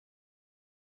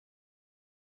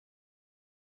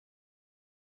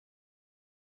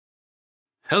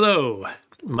Hello,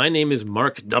 my name is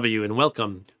Mark W. and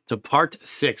welcome to part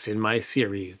 6 in my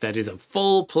series that is a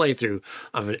full playthrough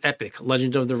of an epic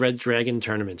Legend of the Red Dragon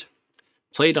tournament,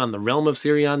 played on the Realm of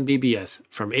Serion BBS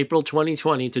from April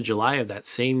 2020 to July of that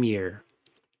same year.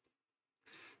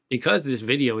 Because this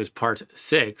video is part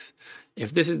 6,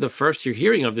 if this is the first you're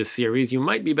hearing of this series, you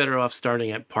might be better off starting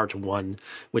at part 1,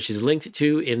 which is linked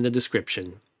to in the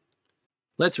description.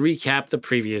 Let's recap the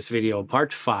previous video,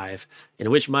 part 5, in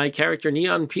which my character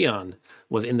Neon Peon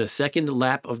was in the second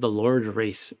lap of the Lord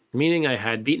race, meaning I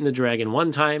had beaten the dragon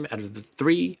one time out of the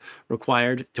 3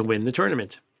 required to win the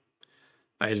tournament.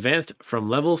 I advanced from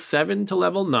level 7 to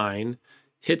level 9,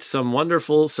 hit some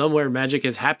wonderful somewhere magic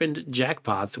has happened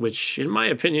jackpots, which in my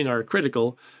opinion are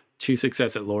critical to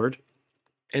success at Lord,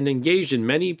 and engaged in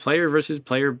many player versus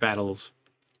player battles.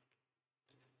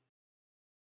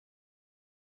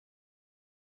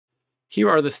 Here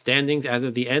are the standings as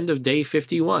of the end of day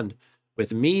 51,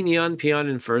 with me, Neon Peon,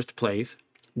 in first place,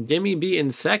 Dimmy B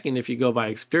in second if you go by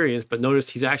experience, but notice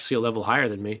he's actually a level higher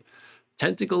than me,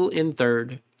 Tentacle in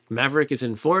third, Maverick is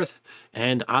in fourth,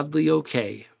 and Oddly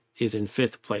OK is in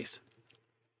 5th place.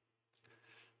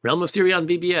 Realm of Serion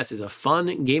BBS is a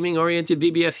fun, gaming-oriented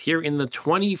BBS here in the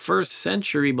 21st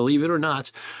century, believe it or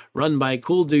not, run by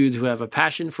cool dudes who have a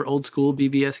passion for old-school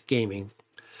BBS gaming.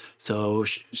 So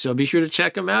be sure to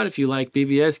check them out if you like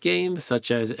BBS games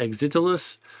such as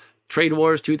Exitalus, Trade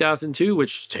Wars 2002,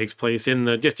 which takes place in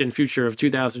the distant future of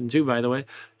 2002, by the way,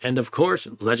 and of course,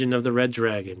 Legend of the Red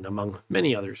Dragon, among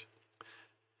many others.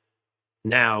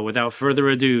 Now, without further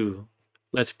ado,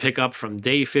 let's pick up from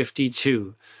day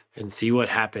 52 and see what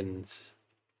happens.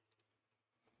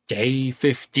 Day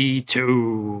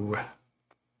 52.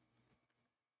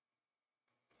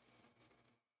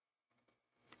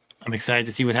 I'm excited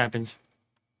to see what happens.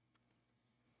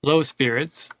 Low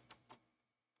spirits.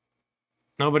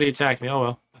 Nobody attacked me. Oh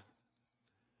well.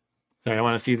 Sorry, I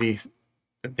want to see the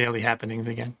daily happenings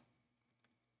again.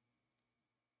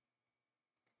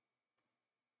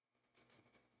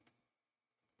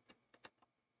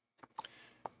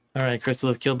 Alright,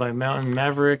 Crystal is killed by Mountain.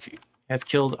 Maverick has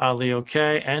killed Ali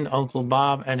OK and Uncle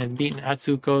Bob and has beaten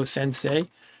Atsuko Sensei,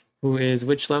 who is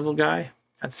which level guy?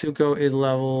 Atsuko is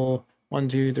level 1,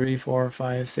 2, 3, 4,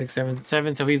 5, 6, 7,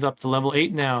 7. So he's up to level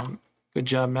 8 now. Good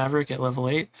job, Maverick, at level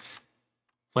 8.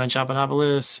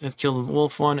 Flanchoponopolis has killed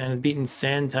Wolf One and has beaten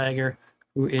Sand Tiger,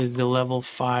 who is the level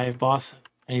 5 boss.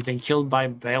 And he's been killed by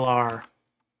Balar.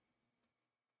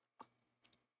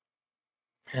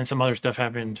 And some other stuff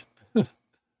happened.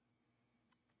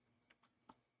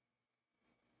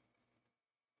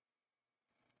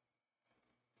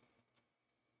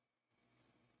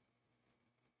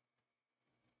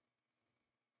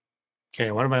 Okay,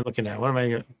 what am I looking at? What am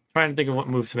I trying to think of what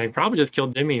moves to make? Probably just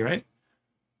kill Dimmy, right?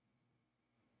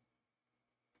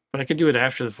 But I could do it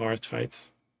after the forest fights.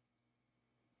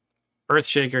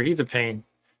 Earthshaker, he's a pain.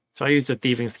 So I use the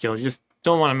thieving skill. You just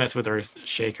don't want to mess with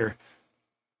Earthshaker.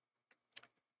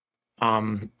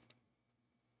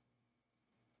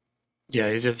 Yeah,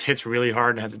 it just hits really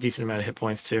hard and has a decent amount of hit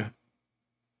points too.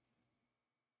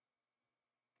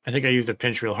 I think I used a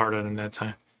pinch real hard on him that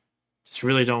time. Just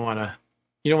really don't want to.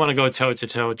 You don't want to go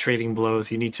toe-to-toe trading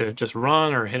blows. You need to just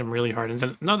run or hit him really hard. And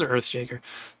then another Earthshaker.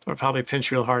 So I'll probably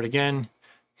pinch real hard again.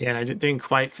 Yeah, and I didn't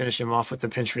quite finish him off with the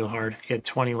pinch real hard. He had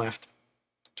 20 left.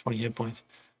 20 hit points.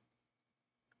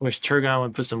 Wish Turgon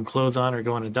would put some clothes on or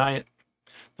go on a diet.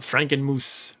 The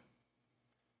Frankenmoose.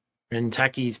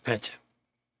 Rentaki's pet.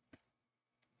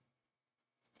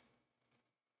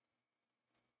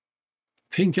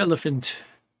 Pink Elephant.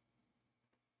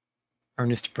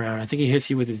 Ernest Brown. I think he hits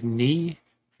you with his knee.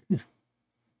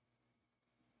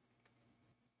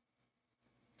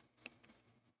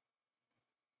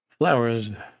 Flowers.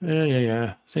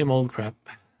 Yeah. Same old crap.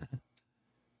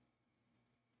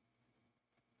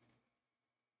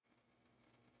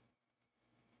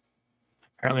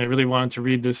 Apparently I really wanted to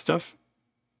read this stuff.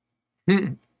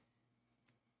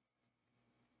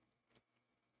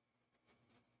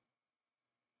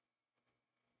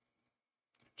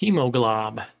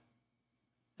 Hemoglob.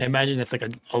 I imagine it's like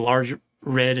a large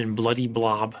red and bloody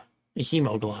blob. A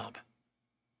hemoglob.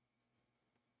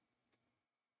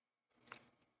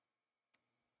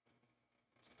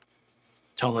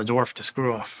 Tell the dwarf to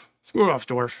screw off. Screw off,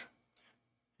 dwarf.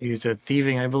 He used a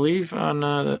thieving, I believe, on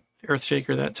the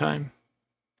Earthshaker that time.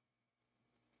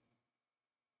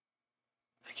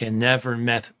 I can never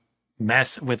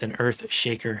mess with an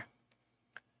Earthshaker.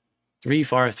 3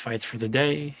 forest fights for the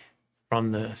day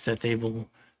from the Seth Abel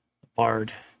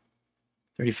Bard.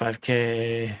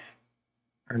 35k.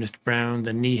 Ernest Brown,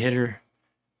 the knee hitter.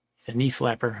 He's a knee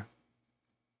slapper.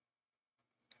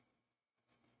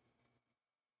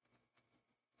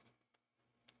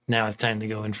 Now it's time to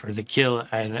go in for the kill,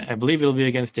 and I believe it'll be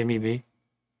against Dimmy B.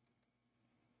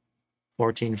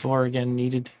 14-4 again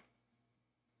needed.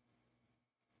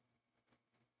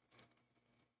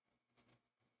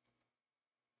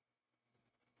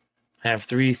 I have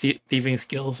 3 thieving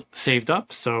skills saved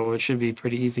up, so it should be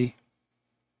pretty easy.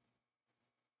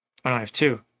 Oh, no, I have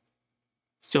 2.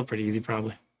 Still pretty easy,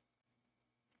 probably.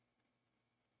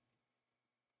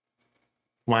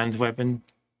 Wand's weapon.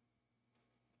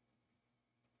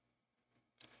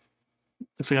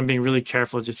 Looks like I'm being really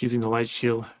careful just using the light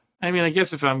shield. I mean, I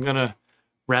guess if I'm going to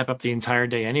wrap up the entire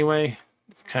day anyway,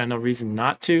 it's kind of no reason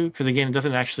not to, because again, it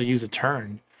doesn't actually use a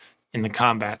turn in the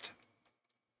combat.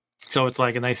 So it's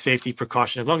like a nice safety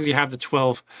precaution. As long as you have the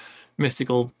 12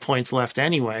 mystical points left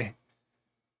anyway,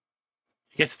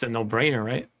 I guess it's a no-brainer,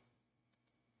 right?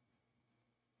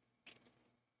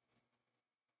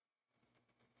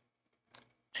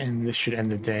 And this should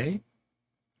end the day.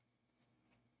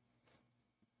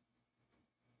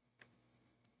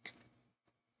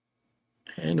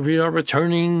 And we are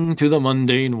returning to the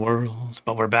mundane world.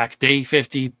 But we're back, day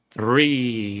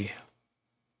 53.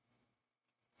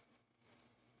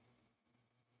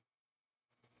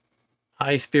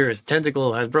 High Spirits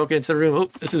Tentacle has broken into the room. Oh,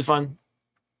 this is fun.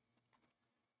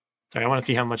 Sorry, I want to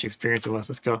see how much experience it was.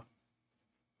 Let's go.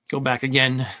 Go back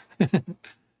again.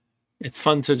 It's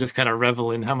fun to just kind of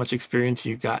revel in how much experience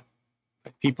you got.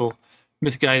 People,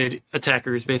 misguided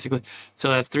attackers, basically. So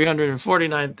that's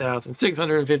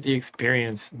 349,650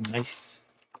 experience. Nice.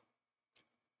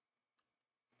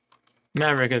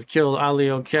 Maverick has killed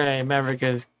Ali. Okay. Maverick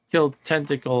has killed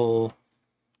Tentacle.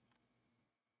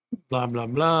 Blah, blah,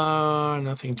 blah.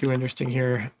 Nothing too interesting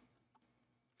here.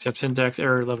 Except syntax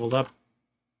error leveled up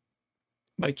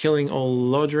by killing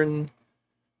Olodrin,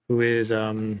 who is,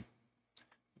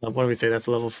 what do we say? That's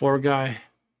a level 4 guy.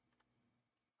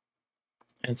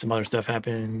 And some other stuff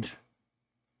happened.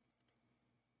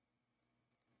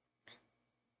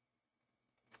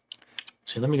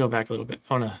 So let me go back a little bit.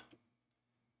 I want to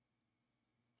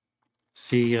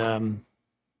see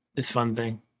this fun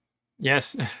thing.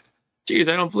 Yes. Jeez,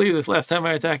 I don't believe this. Last time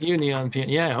I attacked you, Neon Pian.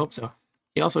 Yeah, I hope so.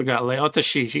 He also got laid. Oh, it's a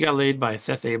she. She got laid by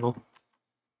Seth Abel.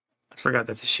 I forgot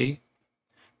that's a she.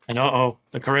 And uh-oh,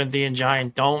 the Corinthian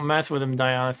giant. Don't mess with him,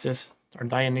 Dionysus. Or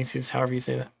Dionysus, however you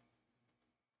say that.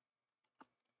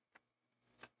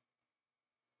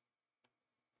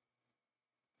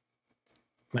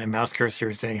 My mouse cursor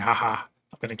is saying, haha,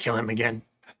 I'm going to kill him again.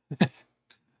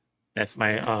 That's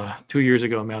my 2 years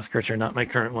ago mouse cursor, not my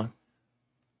current one.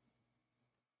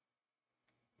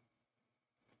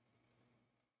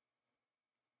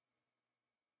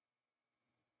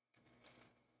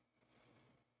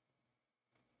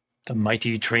 The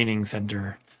Mighty Training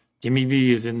Center. Jimmy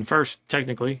B is in first,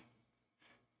 technically.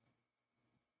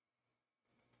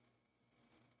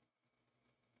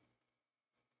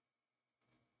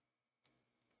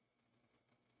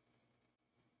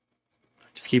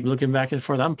 Just keep looking back and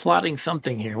forth. I'm plotting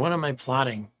something here. What am I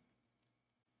plotting?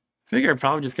 I figure I'm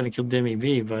probably just going to kill Dimmy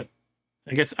B, but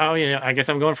I guess, oh, yeah, I guess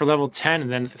I'm going for level 10,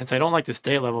 and then since I don't like to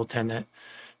stay at level 10, that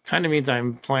kind of means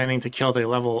I'm planning to kill the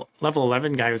level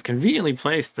 11 guy who's conveniently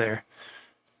placed there.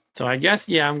 So I guess,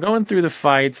 yeah, I'm going through the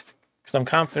fights because I'm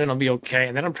confident I'll be okay,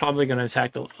 and then I'm probably going to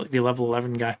attack the level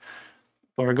 11 guy.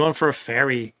 But we're going for a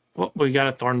fairy. Oh, we got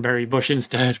a thornberry bush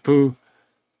instead. Boo.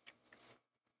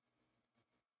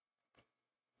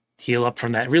 Heal up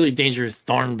from that really dangerous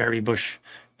thornberry bush.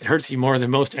 It hurts you more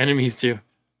than most enemies do.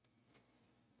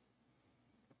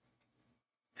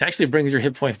 It actually brings your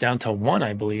hit points down to 1,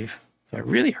 I believe. So it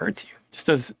really hurts you. It just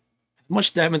does as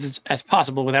much damage as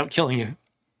possible without killing you.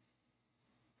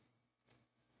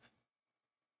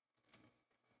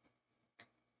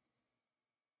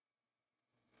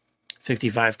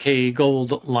 $65K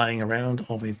gold lying around.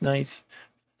 Always nice.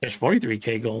 There's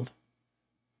 43K gold.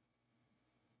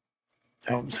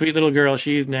 Oh, sweet little girl.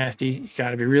 She's nasty. You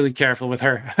gotta be really careful with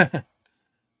her.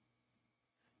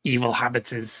 Evil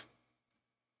hobbitses.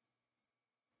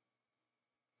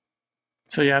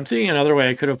 So yeah, I'm seeing another way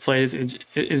I could have played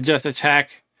is just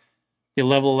attack the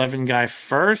level 11 guy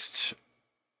first.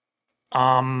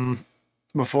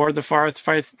 Before the forest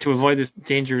fights to avoid this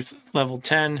dangerous level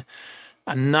 10.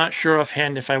 I'm not sure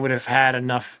offhand if I would have had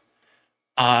enough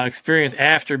experience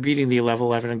after beating the level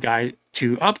 11 guy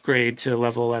to upgrade to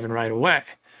level 11 right away.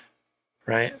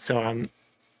 Right? So I'm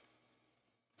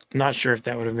not sure if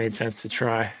that would have made sense to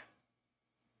try.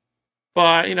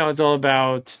 But, you know, it's all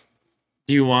about,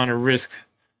 do you want to risk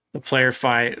the player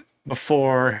fight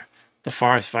before the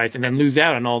forest fights and then lose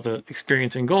out on all the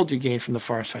experience and gold you gain from the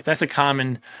forest fight? That's a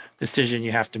common decision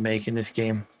you have to make in this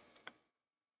game.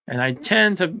 And I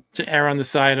tend to err on the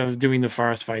side of doing the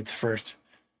forest fights first.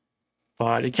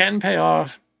 But it can pay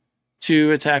off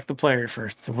to attack the player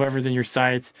first. So whoever's in your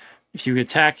sights, if you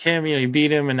attack him, you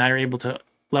beat him, and now you're able to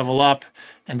level up,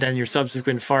 and then your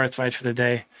subsequent forest fights for the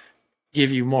day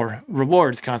give you more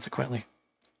rewards consequently.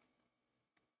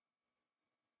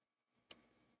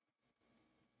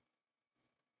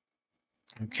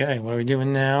 Okay, what are we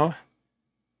doing now?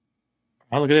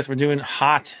 Oh, look at this. We're doing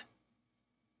hot.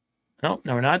 No,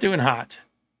 we're not doing hot.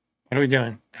 What are we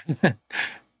doing? I'm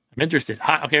interested.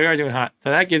 Hot. Okay, we are doing hot. So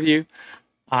that gives you,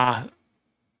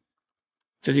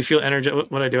 says you feel energy. What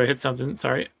did I do? I hit something.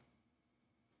 Sorry.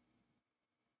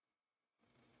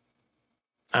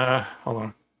 Hold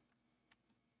on.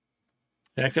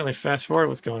 Did I accidentally fast forward?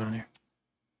 What's going on here?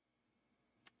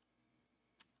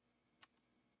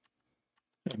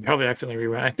 I probably accidentally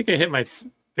rewound. I think I hit my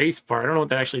space bar. I don't know what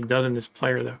that actually does in this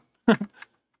player, though.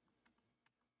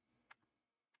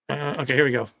 Okay, here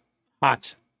we go.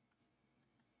 Hot.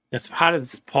 Yes, hot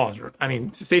is pause. I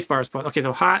mean, space bar is pause. Okay,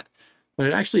 so hot, what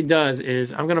it actually does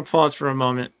is, I'm going to pause for a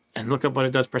moment and look up what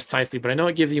it does precisely, but I know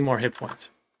it gives you more hit points.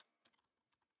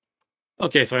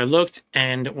 Okay, so I looked,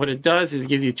 and what it does is it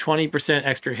gives you 20%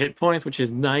 extra hit points, which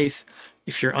is nice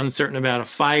if you're uncertain about a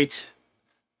fight.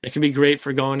 It can be great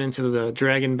for going into the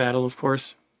dragon battle, of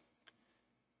course.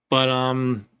 But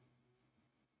I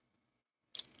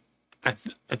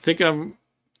think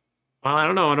well, I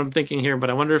don't know what I'm thinking here, but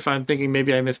I wonder if I'm thinking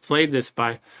maybe I misplayed this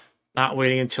by not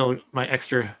waiting until my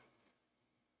extra.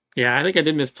 Yeah, I think I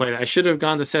did misplay that. I should have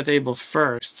gone to Seth Abel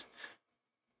first,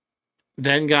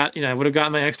 then got, I would have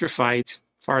gotten my extra fights,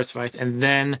 forest fights, and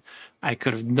then I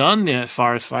could have done the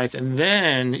forest fights and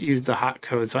then used the hot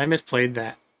code. So I misplayed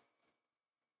that.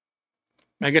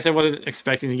 I guess I wasn't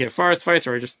expecting to get forest fights,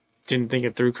 or I just didn't think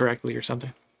it through correctly or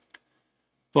something.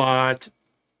 But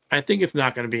I think it's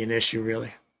not going to be an issue,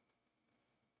 really,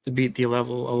 to beat the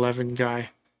level 11 guy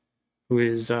who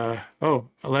is,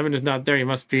 11 is not there. He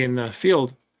must be in the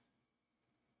field.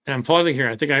 And I'm pausing here.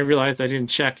 I think I realized I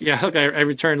didn't check. Yeah, look, I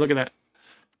returned. Look at that.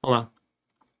 Hold on.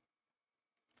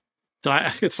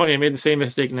 So it's funny. I made the same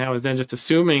mistake now as then, just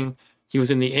assuming he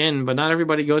was in the inn, but not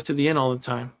everybody goes to the inn all the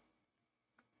time.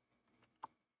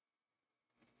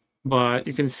 But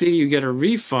you can see you get a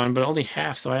refund, but only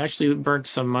half. So I actually burnt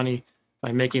some money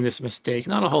by making this mistake.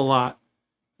 Not a whole lot.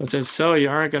 It says, so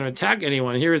you aren't going to attack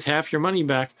anyone. Here is half your money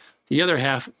back. The other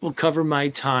half will cover my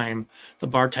time. The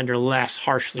bartender laughs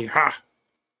harshly. Ha!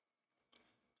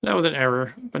 That was an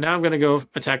error. But now I'm going to go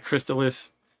attack Crystalis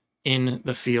in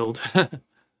the field.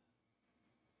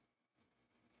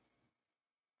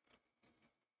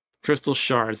 Crystal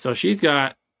Shard. So she's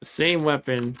got the same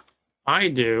weapon I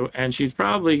do, and she's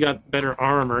probably got better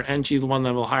armor, and she's 1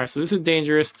 level higher. So this is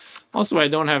dangerous. Also, I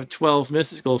don't have 12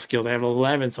 mystical skills. I have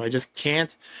 11, so I just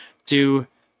can't do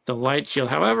the light shield.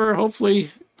 However, hopefully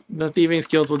the thieving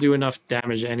skills will do enough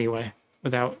damage anyway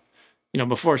without,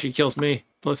 before she kills me.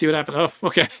 Let's see what happens. Oh,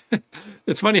 okay.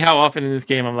 It's funny how often in this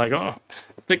game I'm like,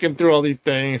 thinking through all these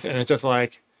things, and it's just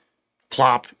like,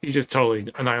 plop. You just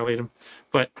totally annihilate them.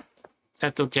 But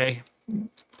that's okay.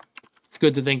 It's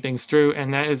good to think things through,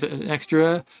 and that is an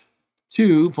extra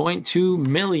 2.2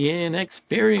 million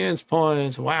experience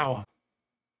points. Wow.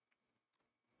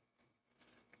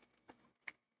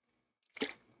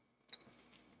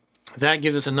 That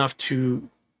gives us enough to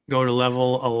go to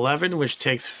level 11, which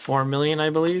takes 4 million, I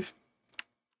believe.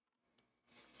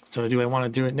 So do I want to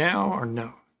do it now or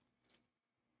no?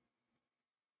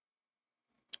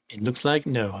 It looks like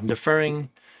no. I'm deferring,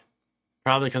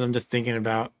 probably because I'm just thinking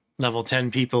about level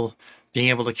 10 people being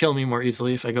able to kill me more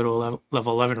easily if I go to a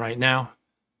level 11 right now.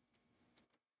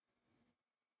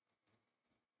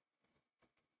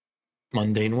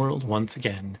 Mundane world once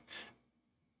again.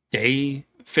 Day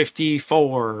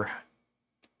 54.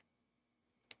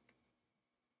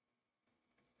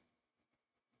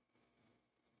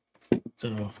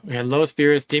 So we had low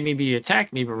spirits. Dimmy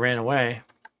attacked me but ran away.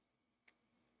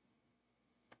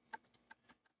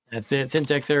 That's it.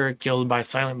 Syntax error killed by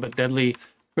Silent but Deadly.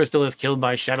 Crystal is killed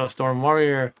by Shadow Storm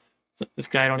Warrior. So this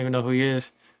guy, I don't even know who he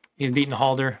is. He's beaten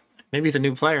Halder. Maybe he's a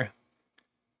new player.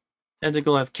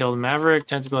 Tentacle has killed Maverick.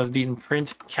 Tentacle has beaten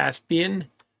Prince Caspian,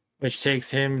 which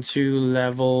takes him to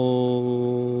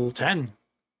level 10,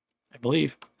 I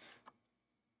believe.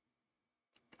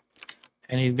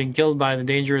 And he's been killed by the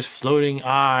dangerous floating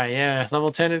eye. Yeah,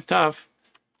 level 10 is tough.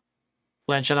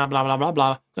 Blanchett, blah, blah, blah,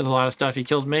 blah. There's a lot of stuff. He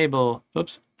killed Mabel.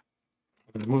 Oops.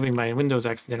 I'm moving my windows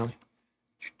accidentally.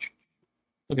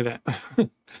 Look at that.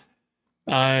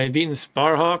 I've beaten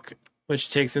Sparhawk, which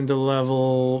takes him to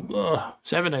level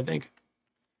 7, I think.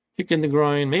 Kicked in the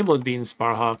groin. Mabel has beaten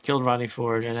Sparhawk, killed Rodney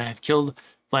Ford, and I have killed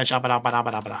Flash up.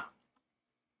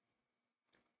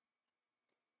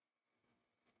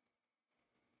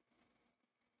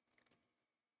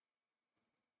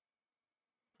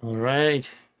 All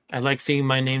right. I like seeing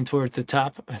my name towards the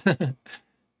top.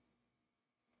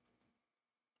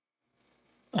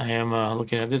 I am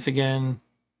looking at this again.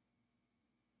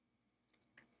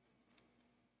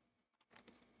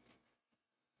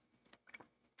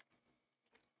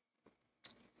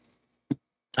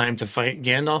 Time to fight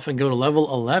Gandalf and go to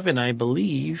level 11, I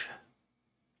believe.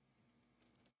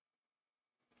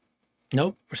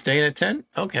 Nope, we're staying at 10?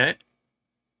 Okay.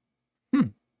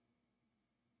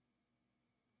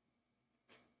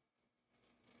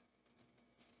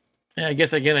 Yeah, I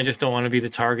guess, again, I just don't want to be the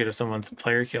target of someone's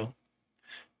player kill.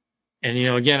 And, you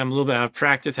know, again, I'm a little bit out of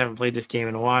practice. Haven't played this game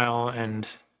in a while, and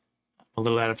a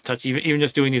little out of touch. Even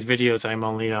just doing these videos, I'm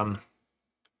only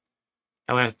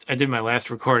I did my last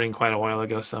recording quite a while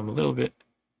ago, so I'm a little bit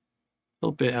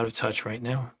out of touch right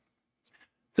now.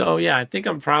 So yeah, I think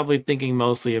I'm probably thinking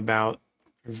mostly about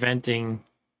preventing,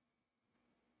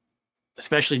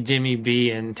 especially Dimmy B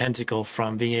and Tentacle,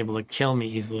 from being able to kill me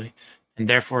easily, and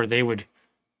therefore they would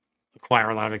acquire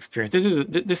a lot of experience.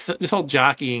 This whole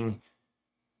jockeying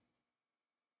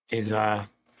is I'll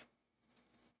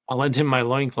lend him my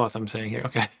loincloth, I'm saying here.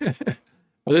 Okay.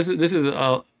 Well, this is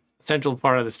a central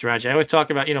part of the strategy. I always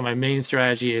talk about, you know, my main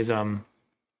strategy is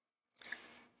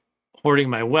hoarding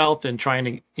my wealth and trying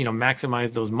to, you know,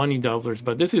 maximize those money doublers,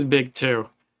 but this is big too.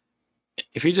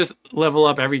 If you just level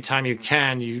up every time you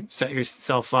can, you set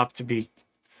yourself up to be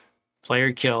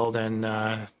player killed, and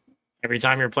every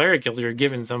time you're player killed, you're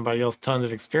giving somebody else tons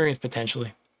of experience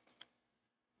potentially.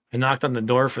 I knocked on the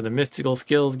door for the mystical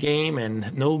skills game,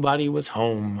 and nobody was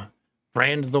home.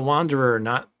 Brand the Wanderer,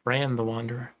 not Brand the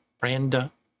Wanderer.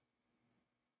 Brand.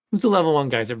 Who's the level 1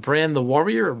 guy? Is it Brand the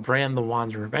Warrior or Brand the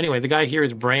Wanderer? But anyway, the guy here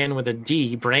is Brand with a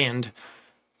D. Brand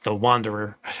the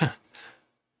Wanderer.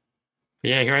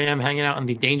 Yeah, here I am hanging out on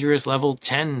the dangerous level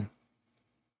 10.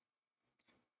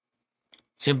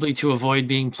 Simply to avoid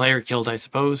being player killed, I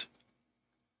suppose.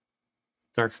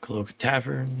 Dark Cloak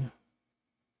Tavern.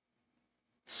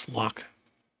 Slock.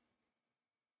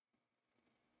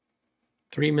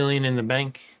 3 million in the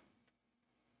bank.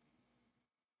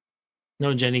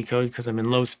 No Jenny code because I'm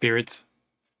in low spirits.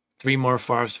 3 more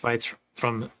forest fights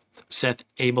from Seth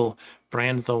Abel.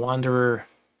 Brand the Wanderer.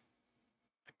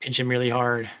 Pinch him really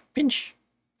hard. Pinch.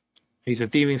 Use a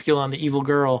thieving skill on the evil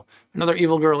girl. Another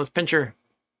evil girl. Let's pinch her.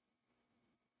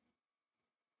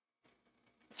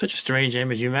 Such a strange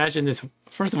image. You imagine this.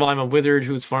 First of all, I'm a wizard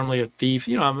who's formerly a thief.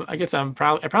 You know, I guess I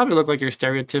probably look like your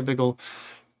stereotypical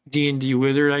D&D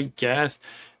wizard, I guess.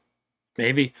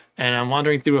 Maybe. And I'm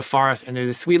wandering through a forest, and there's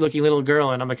a sweet-looking little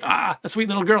girl, and I'm like, a sweet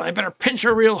little girl. I better pinch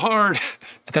her real hard.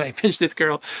 And then I pinch this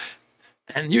girl.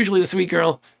 And usually the sweet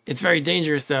girl, it's very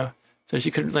dangerous, though. So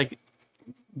she could, like,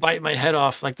 bite my head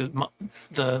off like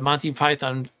the Monty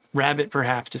Python rabbit,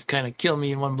 perhaps. Just kind of kill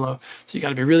me in one blow. So you got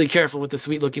to be really careful with the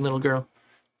sweet-looking little girl.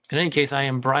 In any case, I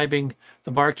am bribing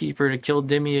the barkeeper to kill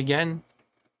Dimmy again.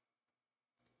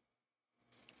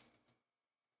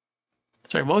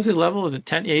 Sorry, what was his level? Was it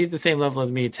 10? Yeah, he's the same level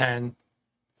as me, 10.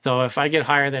 So if I get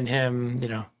higher than him, you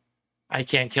know, I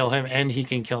can't kill him and he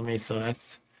can kill me. So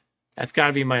that's got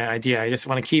to be my idea. I just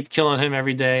want to keep killing him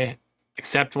every day,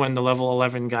 except when the level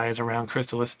 11 guy is around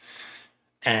Crystalis,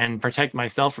 and protect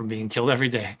myself from being killed every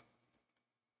day.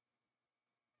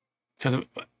 Because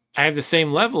I have the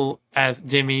same level as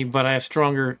Dimmy, but I have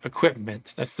stronger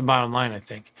equipment. That's the bottom line, I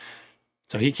think.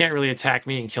 So he can't really attack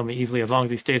me and kill me easily as long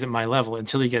as he stays at my level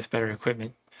until he gets better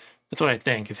equipment. That's what I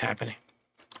think is happening.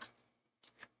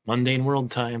 Mundane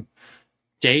World time.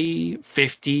 Day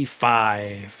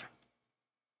 55.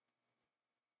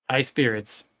 High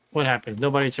spirits. What happened?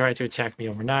 Nobody tried to attack me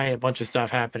overnight. A bunch of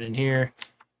stuff happened in here.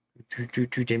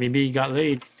 Jamie B got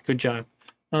laid. Good job.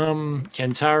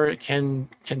 Kentaris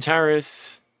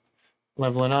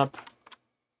leveling up.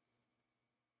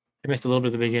 I missed a little bit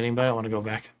at the beginning, but I don't want to go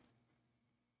back.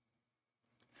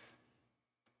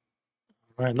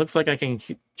 All right, looks like I can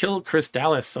kill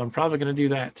Crystalis, so I'm probably going to do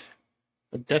that.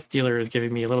 The Death Dealer is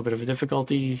giving me a little bit of a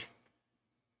difficulty.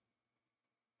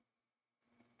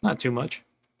 Not too much.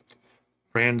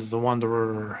 Brand the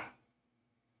Wanderer.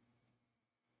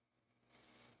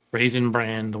 Raisin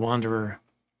Brand the Wanderer.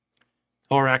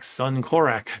 Korak's son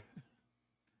Korak.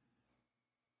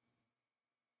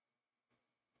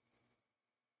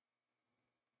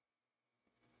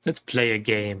 Let's play a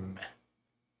game.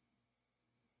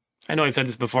 I know I said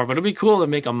this before, but it'd be cool to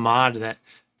make a mod that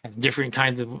has different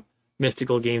kinds of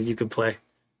mystical games you could play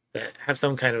that have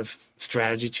some kind of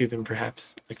strategy to them,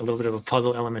 perhaps like a little bit of a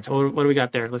puzzle element. What do we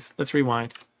got there? Let's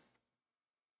rewind.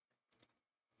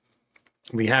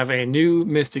 We have a new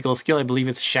mystical skill. I believe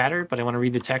it's Shatter, but I want to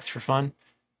read the text for fun.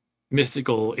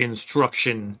 Mystical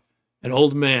instruction. An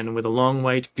old man with a long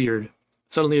white beard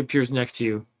suddenly appears next to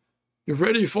you. You're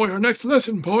ready for your next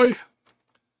lesson, boy.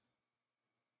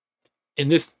 In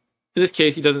this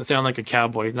case, he doesn't sound like a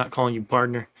cowboy. He's not calling you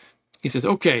partner. He says,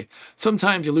 okay,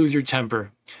 sometimes you lose your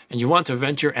temper, and you want to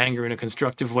vent your anger in a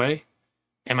constructive way.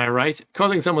 Am I right?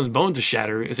 Causing someone's bone to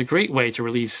shatter is a great way to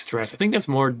relieve stress. I think that's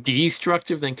more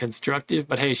destructive than constructive,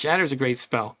 but hey, shatter is a great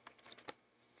spell.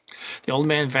 The old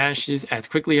man vanishes as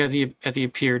quickly as he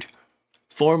appeared.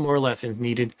 4 more lessons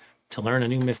needed to learn a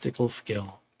new mystical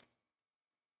skill.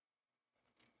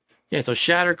 Yeah, so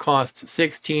shatter costs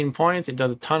 16 points. It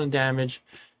does a ton of damage.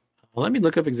 Well, let me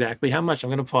look up exactly how much. I'm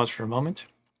going to pause for a moment.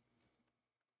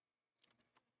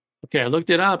 Okay, I looked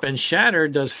it up, and shatter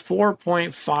does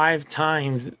 4.5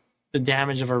 times the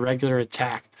damage of a regular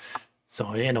attack.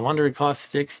 So yeah, no wonder it costs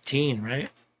 16, right?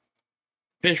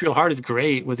 Pinch Real Hard is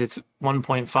great with its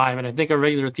 1.5, and I think a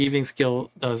regular thieving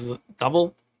skill does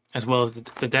double, as well as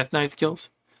the Death Knight skills.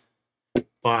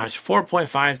 But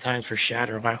 4.5 times for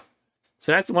shatter, wow.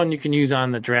 So that's one you can use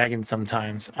on the dragon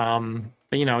sometimes.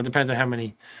 But you know, it depends on how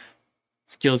many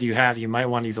skills you have. You might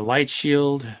want to use a light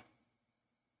shield,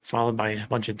 followed by a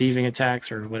bunch of thieving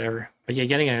attacks or whatever. But yeah,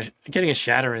 getting a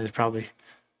shatter is probably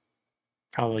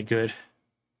good.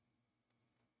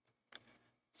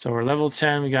 So we're level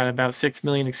 10. We got about 6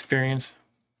 million experience.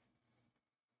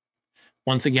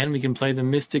 Once again, we can play the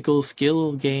mystical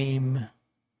skill game.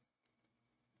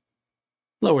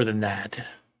 Lower than that.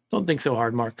 Don't think so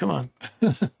hard, Mark. Come on.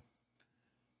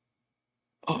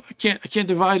 Oh, I can't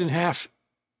divide in half.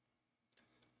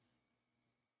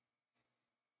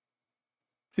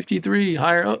 53,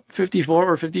 higher up.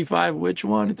 54 or 55. Which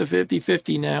one? It's a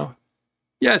 50-50 now.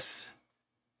 Yes.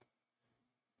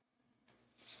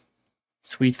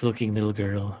 Sweet looking little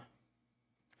girl.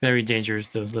 Very dangerous,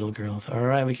 those little girls. All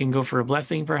right, we can go for a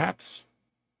blessing, perhaps.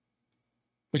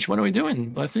 Which one are we doing?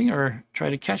 Blessing or try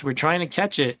to catch? We're trying to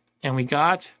catch it, and we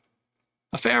got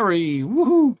a fairy.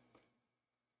 Woohoo!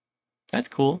 That's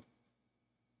cool.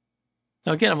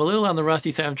 Now, again, I'm a little on the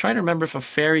rusty side. I'm trying to remember if a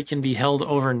fairy can be held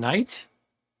overnight.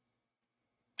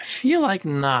 I feel like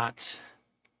not.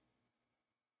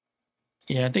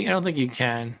 Yeah, I don't think you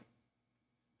can.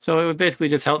 So it would basically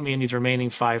just help me in these remaining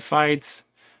 5 fights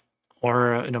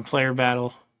or in a player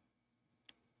battle.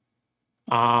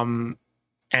 And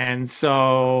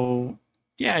so,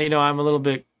 yeah, you know, I'm a little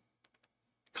bit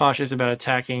cautious about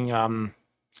attacking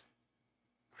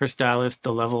Crystalis,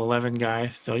 the level 11 guy.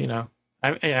 So, you know,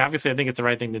 obviously I think it's the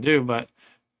right thing to do, but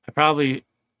I probably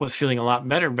was feeling a lot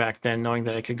better back then knowing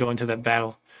that I could go into that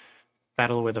battle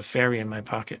with a fairy in my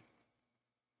pocket.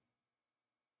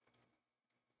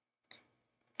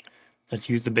 Let's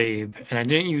use the babe. And I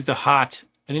didn't use the hot.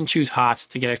 I didn't choose hot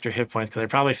to get extra hit points because I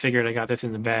probably figured I got this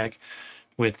in the bag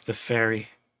with the fairy.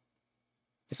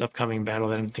 This upcoming battle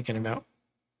that I'm thinking about.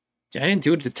 I didn't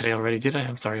do it today already, did I?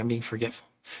 I'm sorry, I'm being forgetful.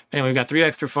 Anyway, we've got 3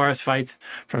 extra forest fights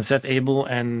from Seth Abel,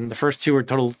 and the first 2 were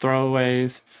total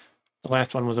throwaways. The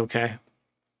last one was okay.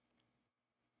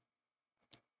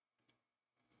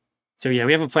 So yeah,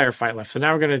 we have a player fight left. So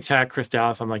now we're going to attack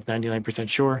Crystalis. I'm like 99%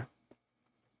 sure.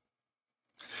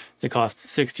 It costs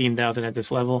 16,000 at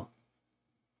this level.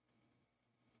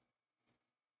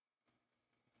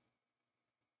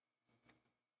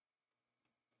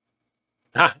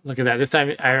 Ah, look at that. This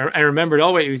time I remembered.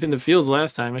 Oh, wait, he was in the fields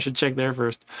last time. I should check there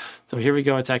first. So here we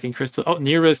go, attacking Crystal. Oh,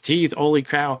 Nira's teeth. Holy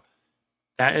cow.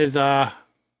 That is, all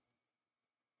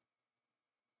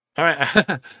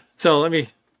right. So let me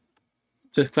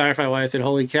just clarify why I said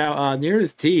holy cow.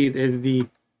 Nira's teeth is the,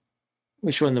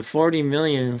 which one? The 40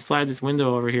 million. Slide this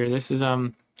window over here. This is,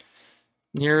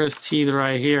 Nira's teeth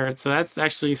right here. So that's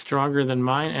actually stronger than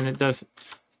mine, and it does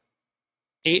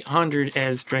 800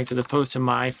 added strength as opposed to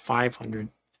my 500.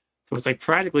 So it's like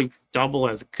practically double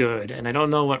as good, and I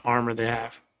don't know what armor they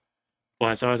have.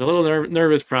 But so I was a little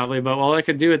nervous probably, but all I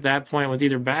could do at that point was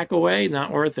either back away,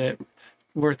 not worth it,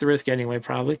 worth the risk anyway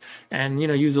probably, and you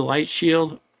know, use a light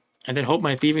shield, and then hope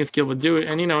my thieving skill would do it.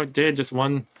 And you know, it did. Just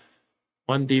one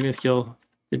thieving skill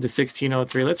did the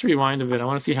 1603. Let's rewind a bit. I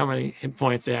want to see how many hit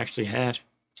points they actually had.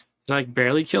 Did I like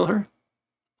barely kill her?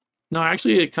 No,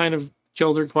 actually, it kind of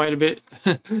killed her quite a bit.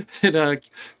 It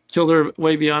killed her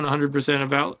way beyond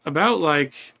 100%, about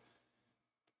like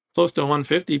close to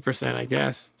 150%, I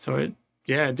guess. So it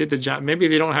did the job. Maybe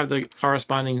they don't have the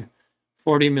corresponding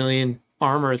 40 million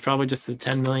armor. It's probably just the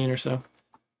 10 million or so.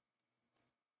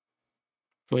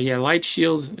 But yeah, light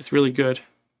shield is really good.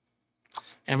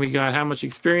 And we got how much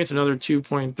experience? Another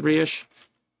 2.3-ish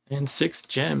and 6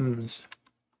 gems.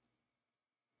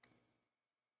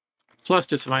 plus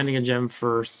just finding a gem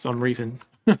for some reason.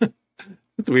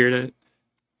 It's weird.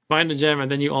 Find a gem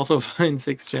and then you also find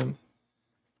 6 gems.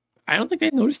 I don't think I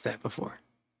noticed that before.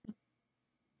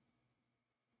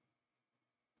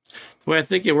 The way I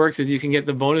think it works is you can get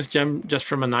the bonus gem just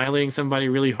from annihilating somebody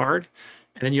really hard,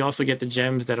 and then you also get the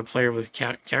gems that a player was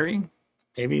carrying.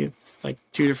 Maybe it's like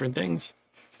 2 different things.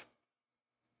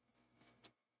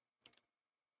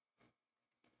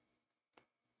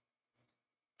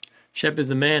 Shep is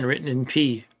the man, written in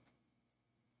P.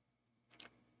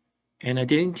 And I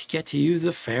didn't get to use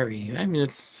the ferry. I mean,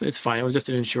 it's fine. It was just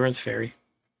an insurance ferry.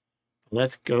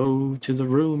 Let's go to the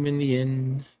room in the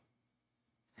inn.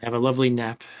 Have a lovely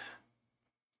nap.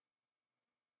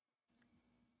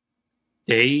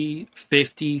 Day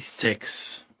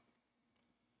 56.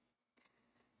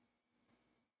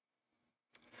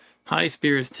 High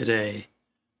spirits today.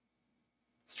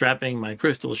 Strapping my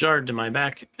crystal shard to my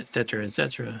back, etc.,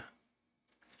 etc.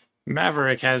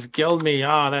 Maverick has killed me.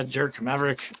 Ah, that jerk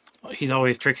Maverick. He's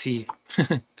always tricksy.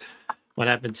 What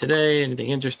happened today? Anything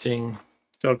interesting?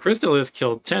 So Crystallis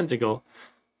killed Tentacle.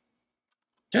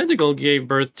 Tentacle gave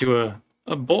birth to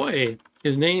a boy.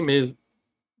 His name is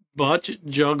Butt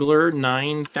Juggler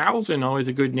 9000. Always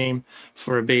a good name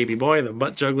for a baby boy. The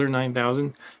Butt Juggler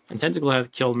 9000. And Tentacle has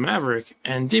killed Maverick.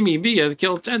 And Dimmy B has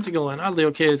killed Tentacle. And Oddly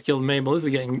Okay has killed Mabel. This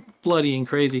is getting bloody and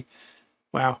crazy.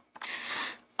 Wow.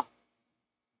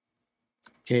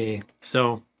 Okay,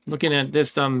 so looking at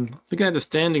this, looking at the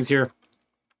standings here.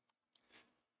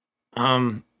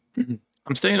 I'm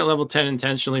staying at level 10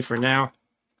 intentionally for now.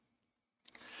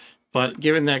 But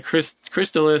given that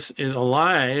Crystallis is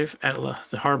alive at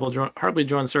the horribly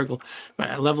drawn circle, but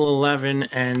at level 11,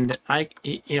 and as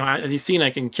you've seen, I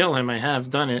can kill him. I have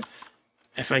done it.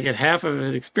 If I get half of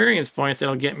his experience points,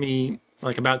 that'll get me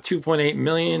like about 2.8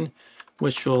 million,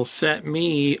 which will set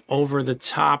me over the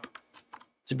top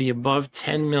to be above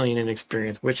 10 million in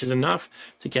experience, which is enough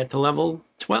to get to level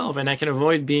 12. And I can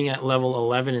avoid being at level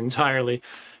 11 entirely,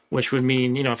 which would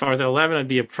mean, if I was at 11, I'd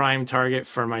be a prime target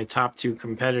for my top 2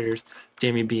 competitors,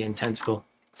 Jamie B and Tentacle.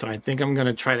 So I think I'm going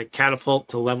to try to catapult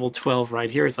to level 12 right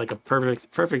here. It's like a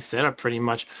perfect setup pretty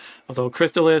much. Although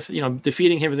Crystallis,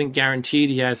 defeating him isn't guaranteed.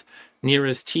 He has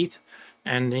nearest teeth.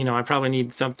 And, I probably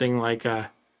need something like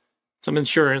some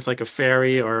insurance, like a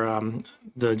fairy or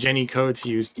the Jenny code to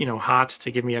use, HOTS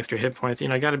to give me extra hit points.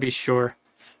 I got to be sure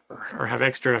or have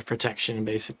extra protection,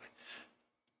 basically.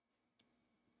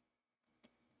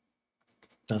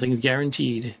 Nothing's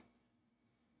guaranteed.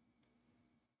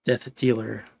 Death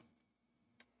dealer.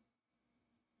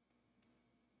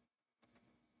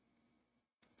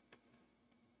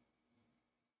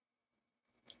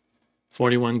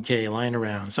 $41K lying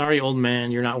around. Sorry, old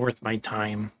man, you're not worth my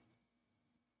time.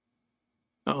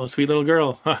 Uh-oh, sweet little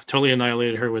girl. Huh, totally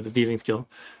annihilated her with a thieving skill.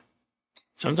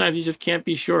 Sometimes you just can't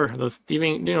be sure. Those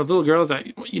thieving, little girls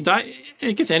that you die.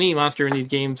 It gets any monster in these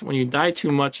games. When you die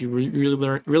too much, you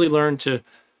really learn to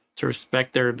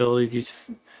respect their abilities. You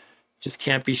just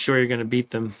can't be sure you're going to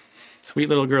beat them. Sweet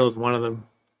little girl is one of them.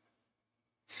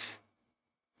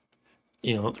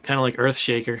 Kind of like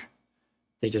Earthshaker.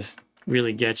 They just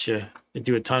really get you. They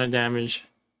do a ton of damage.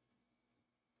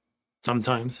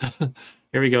 Sometimes.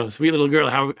 Here we go. Sweet little girl.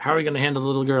 How are we going to handle the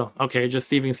little girl? Okay, just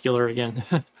thieving skill her again.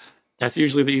 That's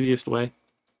usually the easiest way.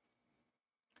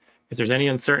 If there's any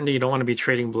uncertainty, you don't want to be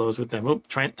trading blows with them. Oh,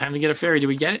 time to get a fairy. Do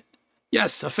we get it?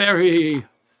 Yes, a fairy.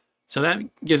 So that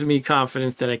gives me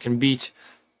confidence that I can beat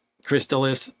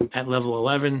Crystallis at level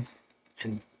 11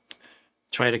 and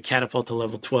try to catapult to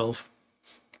level 12.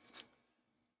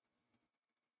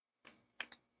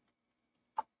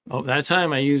 Oh, that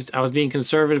time I was being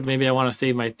conservative. Maybe I want to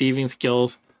save my thieving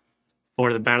skills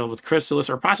for the battle with Crystallis,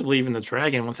 or possibly even the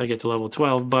dragon once I get to level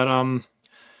 12. But I'm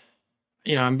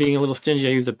being a little stingy.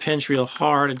 I used a pinch real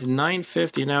hard. I did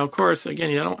 950. Now, of course, again,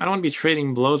 I don't want to be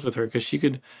trading blows with her because she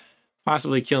could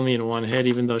possibly kill me in one hit,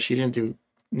 even though she didn't do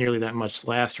nearly that much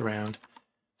last round.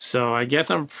 So I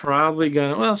guess I'm probably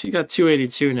gonna. Well, she's got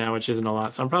 282 now, which isn't a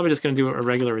lot. So I'm probably just gonna do a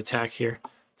regular attack here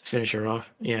to finish her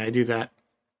off. Yeah, I do that.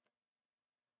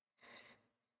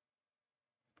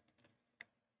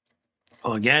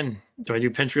 Oh, again, do I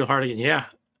do pinch real hard again? Yeah.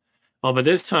 Oh, but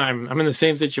this time I'm in the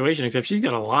same situation, except she's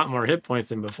got a lot more hit points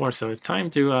than before. So it's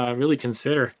time to really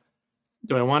consider,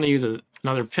 do I want to use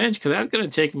another pinch? Because that's going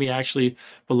to take me actually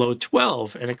below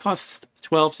 12. And it costs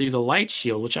 12 to use a light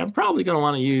shield, which I'm probably going to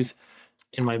want to use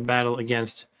in my battle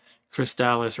against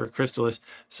Crystallis.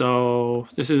 So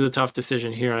this is a tough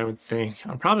decision here, I would think.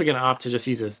 I'm probably going to opt to just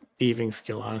use a thieving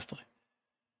skill, honestly.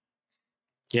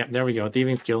 Yeah, there we go.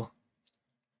 Thieving skill.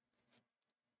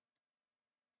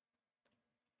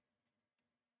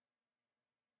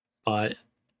 But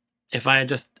If I had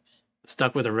just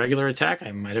stuck with a regular attack,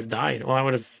 I might have died. Well, I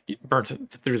would have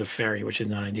burnt through the fairy, which is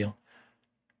not ideal.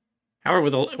 However,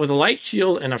 with a light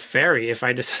shield and a fairy, if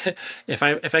I just if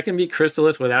I can beat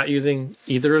Crystallis without using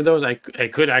either of those, I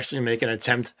could actually make an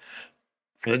attempt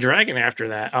for the dragon after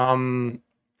that.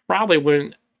 Probably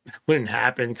wouldn't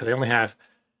happen because I only have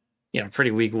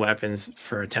pretty weak weapons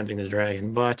for attempting the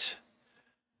dragon, but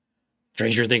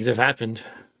stranger things have happened.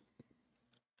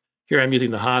 Here I'm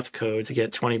using the HOTS code to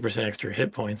get 20% extra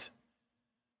hit points.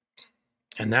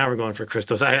 And now we're going for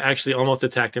Crystals. I actually almost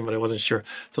attacked him, but I wasn't sure.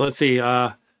 So let's see.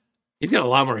 He's got a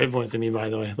lot more hit points than me, by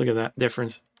the way. Look at that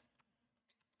difference.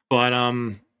 But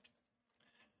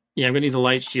yeah, I'm gonna use a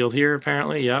light shield here,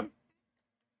 apparently. Yep.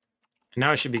 And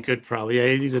now I should be good, probably. Yeah,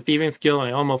 he's a thieving skill, and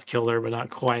I almost killed her, but not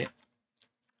quite.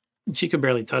 She could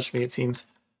barely touch me, it seems.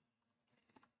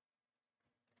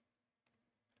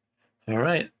 All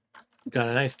right. Got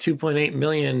a nice 2.8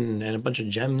 million and a bunch of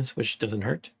gems, which doesn't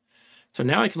hurt. So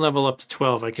now I can level up to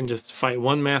 12. I can just fight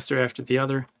one master after the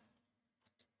other.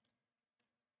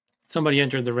 Somebody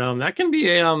entered the realm. That can be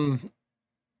a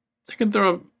that can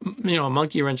throw a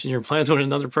monkey wrench in your plans when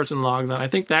another person logs on. I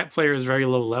think that player is very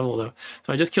low level though.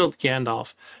 So I just killed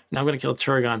Gandalf. Now I'm going to kill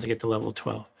Turgon to get to level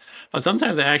 12. But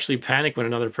sometimes I actually panic when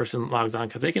another person logs on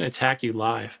because they can attack you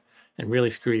live and really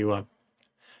screw you up.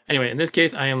 Anyway, in this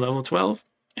case, I am level 12,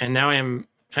 and now I am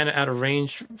kind of out of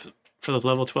range for those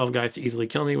level 12 guys to easily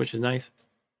kill me, which is nice.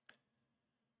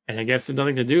 And I guess there's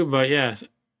nothing to do but, yeah,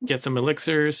 get some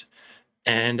elixirs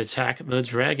and attack the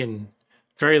dragon.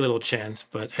 Very little chance,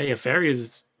 but hey, a fairy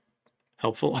is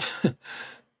helpful. But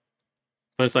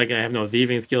it's like I have no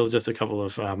thieving skills, just a couple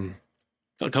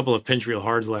of pinch reel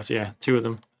hards left. Yeah, 2 of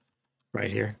them right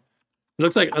here. It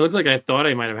looks like I thought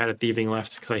I might have had a thieving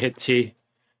left because I hit T.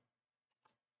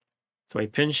 So I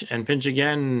pinch and pinch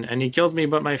again, and he kills me,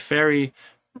 but my fairy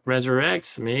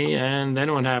resurrects me, and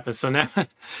then what happens? So now,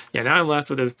 yeah, now I'm left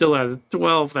with it. Still has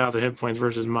 12,000 hit points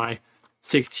versus my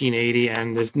 1680,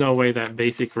 and there's no way that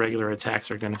basic regular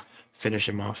attacks are going to finish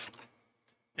him off.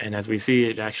 And as we see,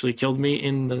 it actually killed me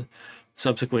in the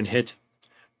subsequent hit.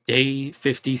 Day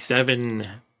 57.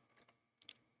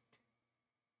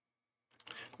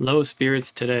 Low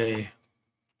spirits today.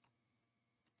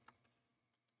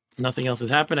 Nothing else has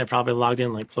happened. I probably logged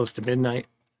in like close to midnight.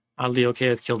 Oddly okay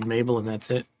has killed Mabel, and that's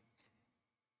it.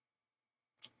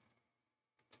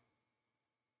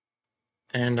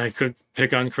 And I could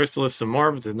pick on Crystallis some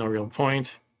more, but there's no real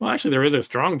point. Well, actually, there is a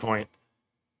strong point.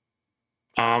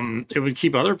 It would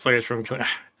keep other players from killing.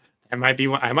 It might be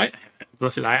what I might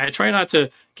listen. I try not to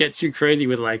get too crazy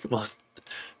with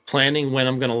planning when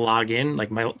I'm going to log in,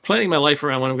 planning my life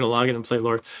around when I'm going to log in and play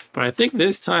Lord. But I think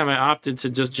this time I opted to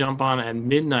just jump on at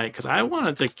midnight because I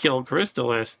wanted to kill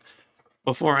Crystallis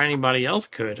before anybody else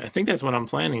could. I think that's what I'm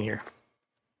planning here.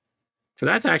 So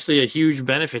that's actually a huge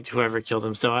benefit to whoever killed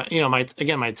him. So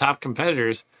my top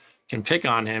competitors can pick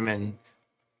on him and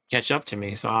catch up to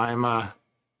me. So I'm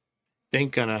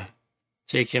think gonna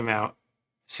take him out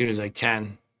as soon as I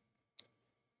can.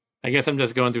 I guess I'm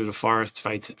just going through the forest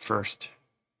fights at first.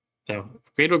 So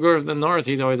Great Ogre of the North,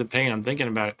 he's always a pain. I'm thinking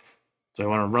about it. Do I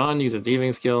want to run, use a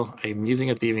thieving skill? I'm using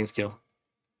a thieving skill.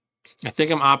 I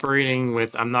think I'm operating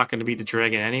with, I'm not going to beat the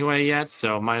dragon anyway yet,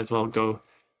 so might as well go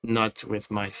nuts with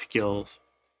my skills.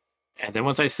 And then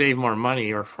once I save more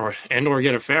money or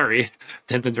get a fairy,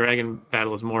 then the dragon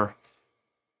battle is more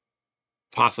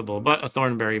possible. But a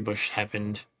thornberry bush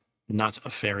happened, not a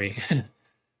fairy.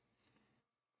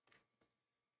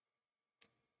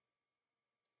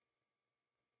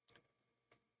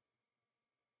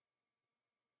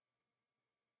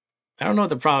 I don't know what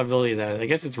the probability of that is. I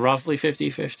guess it's roughly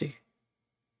 50-50. I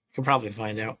can probably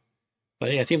find out.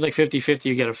 But yeah, it seems like 50-50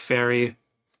 you get a fairy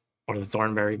or the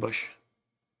thornberry bush.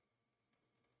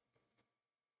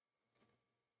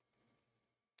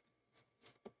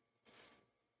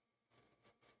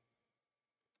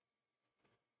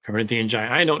 Corinthian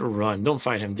Giant. I don't run. Don't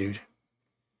fight him, dude.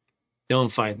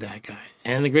 Don't fight that guy.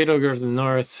 And the Great Ogre of the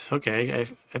North. Okay,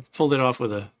 I pulled it off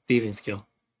with a thieving skill.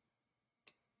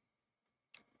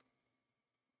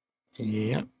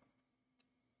 Yep.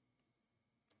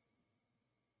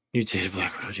 Mutated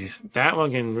Black Widow, jeez. That one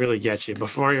can really get you.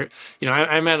 Before you're,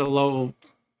 I'm at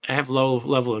I have low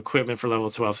level equipment for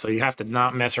level 12, so you have to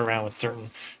not mess around with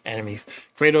certain enemies.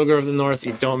 Great Ogre of the North,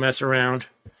 you don't mess around.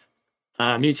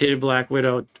 Mutated Black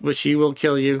Widow, which she will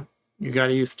kill you. You got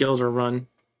to use skills or run.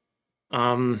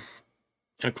 And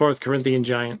of course, Corinthian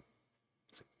Giant.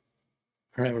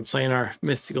 All right, we're playing our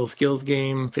mystical skills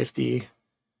game. 50,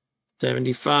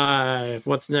 75.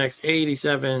 What's next?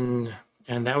 87.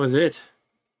 And that was it.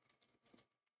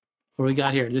 What do we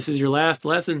got here? This is your last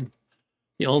lesson.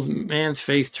 The old man's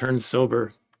face turned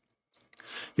sober.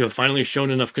 You have finally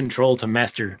shown enough control to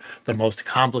master the most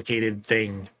complicated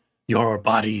thing, your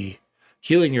body.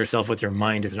 Healing yourself with your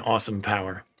mind is an awesome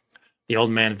power. The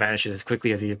old man vanished as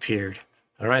quickly as he appeared.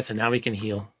 All right, so now we can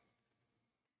heal.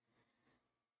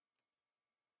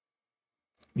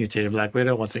 Mutated Black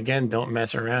Widow, once again, don't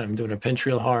mess around. I'm doing a pinch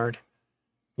real hard.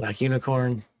 Black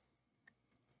Unicorn.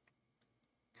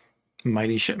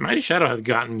 Mighty Shadow has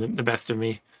gotten the best of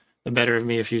me, the better of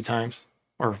me a few times,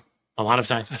 or a lot of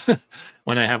times,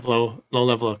 when I have low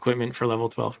level equipment for level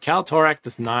 12. Cal Torak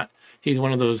does not. He's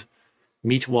one of those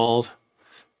meat-walled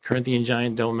Corinthian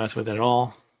Giant. Don't mess with it at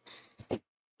all.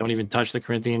 Don't even touch the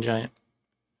Corinthian Giant.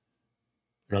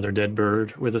 Another dead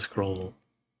bird with a scroll.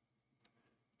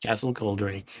 Castle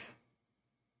Goldrake.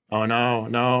 Oh no,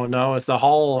 no, no, it's a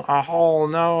hole. A hole,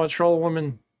 no, a troll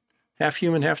woman. Half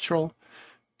human, half troll.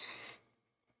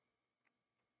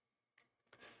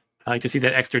 I like to see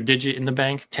that extra digit in the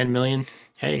bank, 10 million.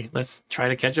 Hey, let's try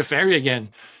to catch a fairy again.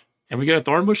 And we get a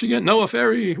Thornbush again? No, a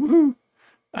fairy. Woohoo.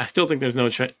 I still think there's no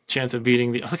chance of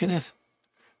beating the... Oh, look at this.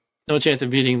 No chance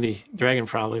of beating the dragon,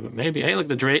 probably, but maybe. Hey, look,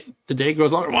 the day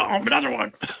grows longer. Wow, another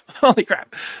one. Holy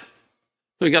crap.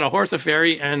 So we got a horse, a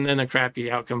fairy, and then a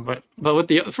crappy outcome. But with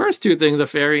the first two things, a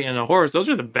fairy and a horse, those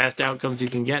are the best outcomes you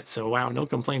can get. So, wow, no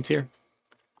complaints here.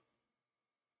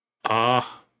 Is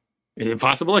it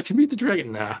possible I can beat the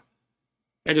dragon? Nah.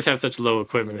 I just have such low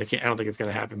equipment. I don't think it's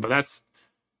going to happen. But that's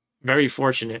very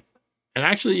fortunate. And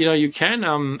actually, you can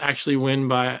actually win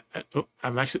by... Oh,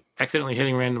 I'm actually accidentally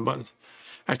hitting random buttons.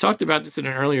 I've talked about this in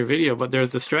an earlier video, but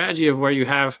there's the strategy of where you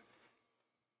have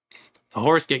the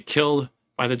horse get killed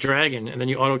by the dragon, and then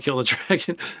you auto kill the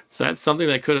dragon. So that's something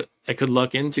that I could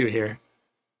luck into here.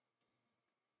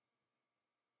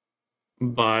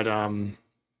 But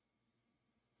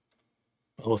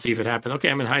we'll see if it happens.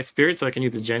 Okay, I'm in high spirit, so I can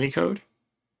use the Jenny code.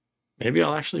 Maybe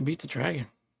I'll actually beat the dragon.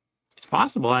 It's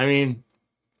possible. I mean,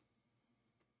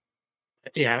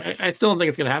 yeah, I still don't think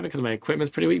it's going to happen because my equipment's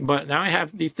pretty weak. But now I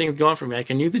have these things going for me. I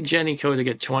can use the Jenny code to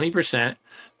get 20%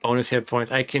 bonus hit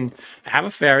points. I can have a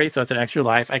fairy, so it's an extra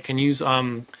life. I can use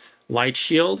light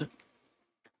shield.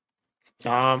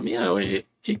 It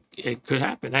could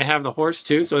happen. I have the horse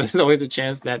too, so there's always a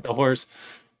chance that the horse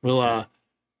will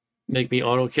make me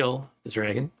auto kill the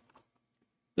dragon.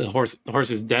 The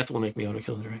horse's death will make me auto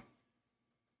kill the dragon.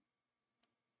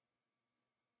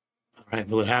 All right,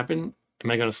 will it happen?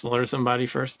 Am I going to slaughter somebody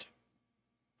first?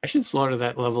 I should slaughter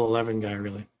that level 11 guy,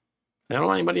 really. I don't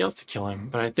want anybody else to kill him,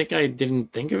 but I think I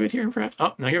didn't think of it here, perhaps.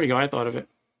 Oh, no, here we go. I thought of it.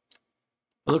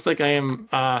 It looks like I am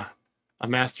a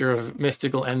master of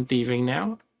mystical and thieving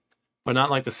now, but not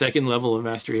like the second level of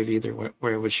mastery of either,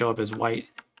 where it would show up as white.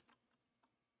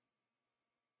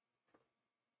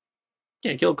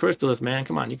 Can't kill Crystallis, man.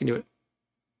 Come on, you can do it.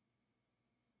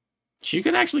 She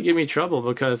could actually give me trouble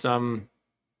because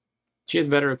she has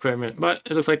better equipment, but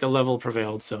it looks like the level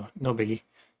prevailed, so no biggie.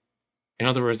 In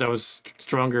other words, I was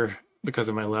stronger because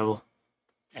of my level.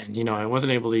 And, I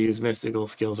wasn't able to use mystical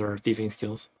skills or thieving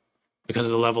skills because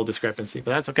of the level discrepancy,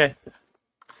 but that's okay.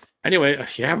 Anyway,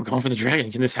 yeah, we're going for the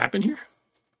dragon. Can this happen here?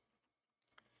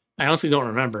 I honestly don't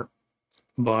remember,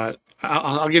 but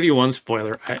I'll give you one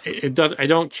spoiler. I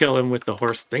don't kill him with the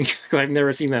horse thing because I've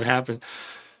never seen that happen.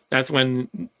 That's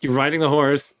when you're riding the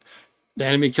horse, the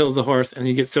enemy kills the horse, and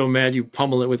you get so mad you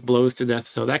pummel it with blows to death.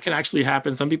 So that can actually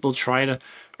happen. Some people try to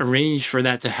arrange for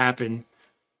that to happen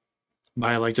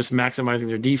by just maximizing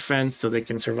their defense so they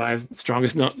can survive the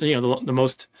strongest,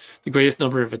 the greatest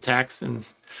number of attacks. And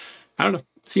I don't know,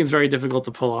 it seems very difficult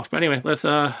to pull off. But anyway, let's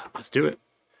do it.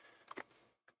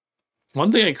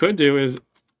 One thing I could do is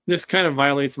this kind of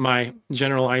violates my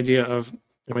general idea of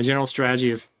my general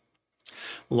strategy of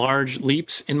large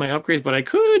leaps in my upgrades, but I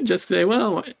could just say,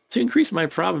 well, to increase my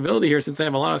probability here, since I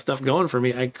have a lot of stuff going for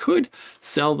me, I could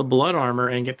sell the blood armor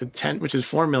and get the 10, which is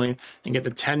 4 million, and get the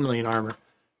 10 million armor.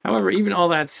 However, even all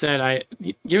that said,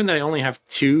 given that I only have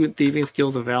 2 thieving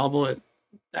skills available,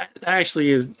 that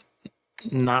actually is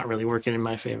not really working in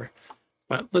my favor.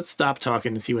 But let's stop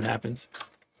talking and see what happens.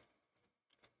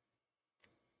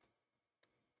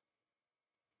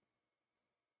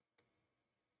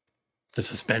 The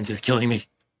suspense is killing me.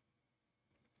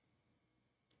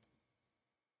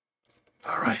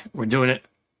 All right, we're doing it.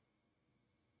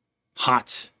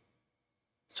 Hot.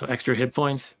 So extra hit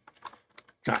points.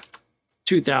 Got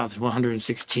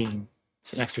 2,116.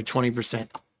 It's an extra 20%.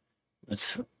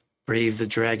 Let's brave the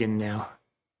dragon now.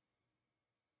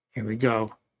 Here we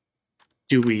go.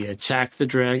 Do we attack the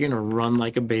dragon or run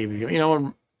like a baby?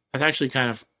 That's actually kind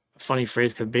of a funny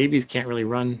phrase because babies can't really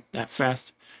run that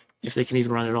fast, if they can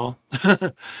even run at all.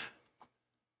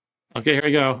 Okay, here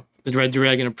we go. the red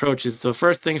dragon approaches. So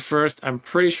first things first, I'm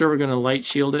pretty sure we're going to light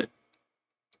shield it.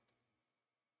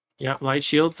 Yeah, light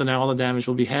shield. So now all the damage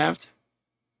will be halved.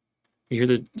 You hear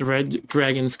the red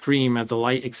dragon scream as the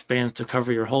light expands to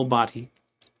cover your whole body.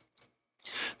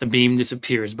 The beam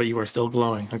disappears, but you are still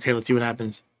glowing. Okay, let's see what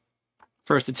happens.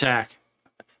 First attack.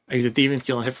 I use a thieving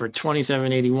skill and hit for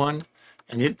 2781,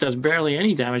 and it does barely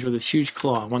any damage with its huge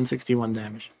claw, 161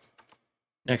 damage.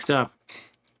 Next up,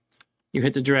 you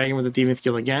hit the dragon with a thieving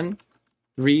skill again,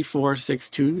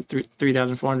 3462,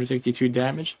 3462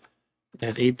 damage. It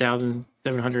has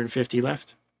 8750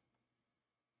 left.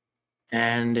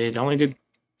 And it only did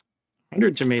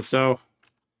 100 to me, so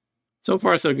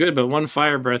far so good, but one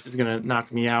fire breath is going to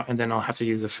knock me out, and then I'll have to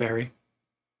use a fairy.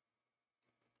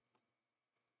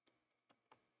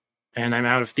 And I'm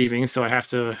out of thieving, so I have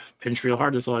to pinch real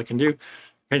hard. That's all I can do.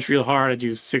 Pinch real hard. I do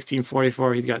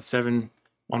 1644. He's got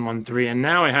 7113. And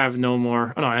now I have no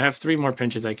more. Oh, no, I have 3 more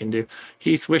pinches I can do.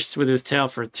 He switched with his tail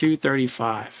for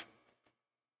 235.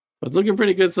 So it's looking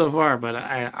pretty good so far, but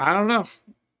I don't know.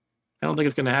 I don't think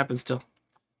it's going to happen still.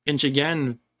 Pinch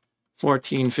again.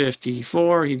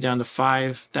 1454. He's down to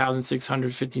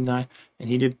 5,659. And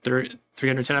he did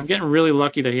 310. I'm getting really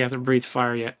lucky that he hasn't breathed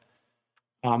fire yet.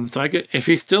 So I could, if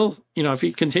he still, if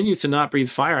he continues to not breathe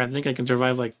fire, I think I can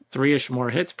survive like 3-ish more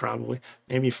hits, probably,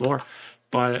 maybe 4.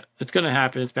 But it's going to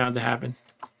happen. It's bound to happen.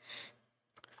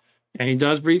 And he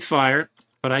does breathe fire,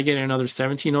 but I get another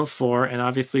 1704, and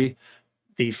obviously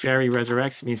the fairy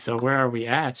resurrects me. So where are we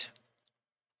at?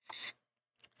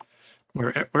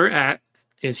 Where we're at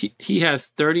is he has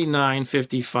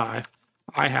 3955.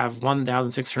 I have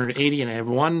 1,680, and I have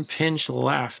 1 pinch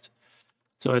left.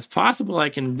 So it's possible I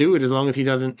can do it as long as he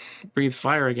doesn't breathe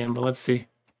fire again, but let's see.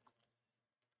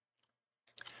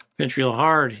 Pinch real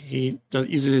hard. He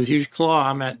uses his huge claw.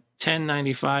 I'm at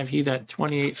 1095. He's at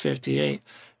 2858.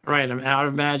 Right, I'm out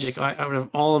of magic, out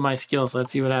of all of my skills.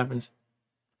 Let's see what happens.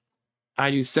 I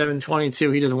do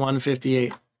 722. He does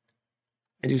 158.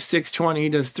 I do 620. He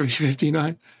does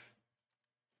 359.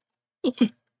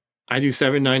 I do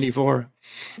 794.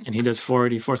 And he does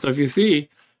 484. So if you see,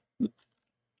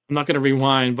 I'm not going to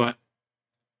rewind, but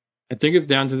I think it's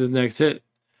down to this next hit.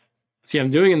 See, I'm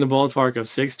doing in the ballpark of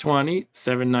 620,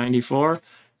 794,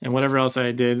 and whatever else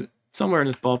I did somewhere in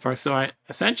this ballpark. So I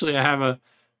have a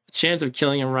chance of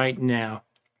killing him right now.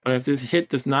 But if this hit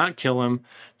does not kill him,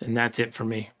 then that's it for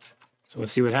me. So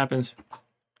let's see what happens.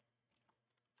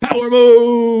 Power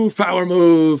move! Power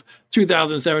move!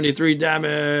 2,073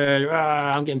 damage!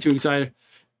 I'm getting too excited.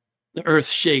 The earth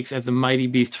shakes as the mighty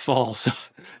beast falls.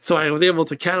 So I was able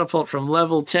to catapult from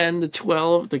level 10 to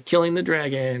 12 to killing the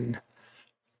dragon.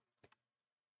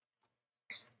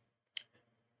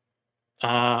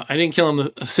 I didn't kill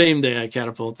him the same day I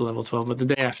catapulted to level 12, but the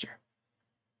day after.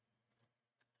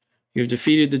 You've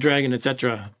defeated the dragon,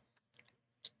 etc.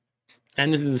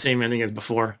 And this is the same ending as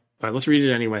before, but let's read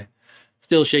it anyway.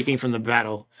 Still shaking from the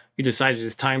battle, you decided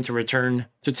it's time to return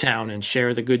to town and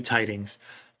share the good tidings.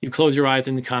 You close your eyes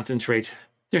and concentrate.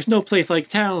 There's no place like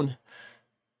town.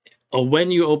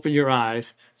 When you open your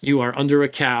eyes, you are under a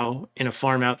cow in a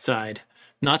farm outside,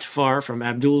 not far from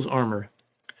Abdul's armor.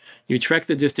 You trek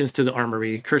the distance to the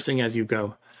armory, cursing as you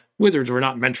go. Wizards were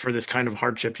not meant for this kind of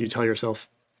hardship, you tell yourself.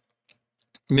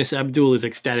 Miss Abdul is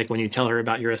ecstatic when you tell her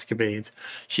about your escapades.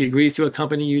 She agrees to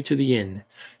accompany you to the inn.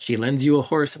 She lends you a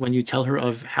horse when you tell her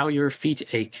of how your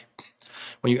feet ache.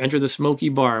 When you enter the smoky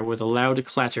bar with a loud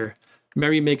clatter,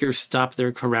 merrymakers stop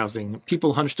their carousing.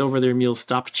 People hunched over their meals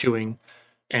stop chewing.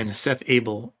 And Seth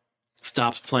Abel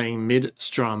stops playing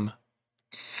mid-strum.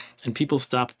 And people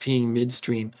stop peeing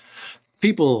midstream.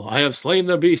 People, I have slain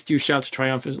the beast, you shout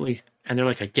triumphantly. And they're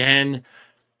like, again?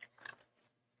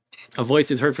 A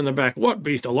voice is heard from the back. What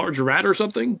beast, a large rat or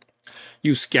something?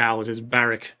 You scowl at his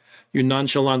barrack. You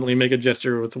nonchalantly make a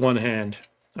gesture with one hand.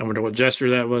 I wonder what gesture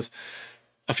that was.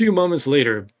 A few moments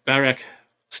later, Barak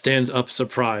stands up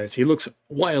surprised. He looks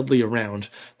wildly around,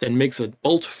 then makes a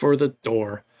bolt for the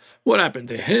door. What happened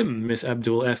to him? Miss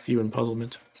Abdul asks you in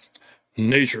puzzlement.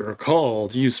 Nature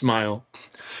called, you smile.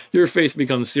 Your face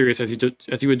becomes serious as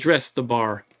you address the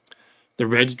bar. The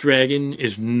red dragon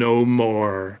is no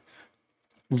more.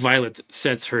 Violet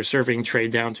sets her serving tray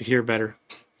down to hear better.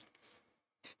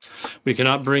 We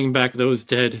cannot bring back those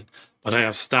dead, but I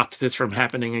have stopped this from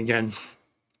happening again.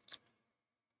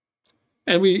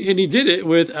 And he did it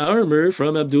with armor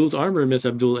from Abdul's armor, Miss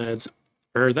Abdul adds.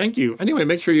 Thank you. Anyway,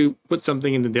 make sure you put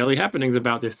something in the daily happenings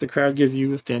about this. The crowd gives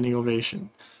you a standing ovation.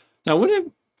 Now,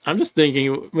 I'm just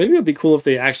thinking, maybe it'd be cool if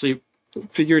they actually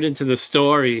figured into the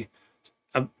story,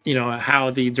 how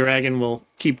the dragon will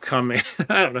keep coming.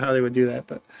 I don't know how they would do that,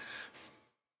 but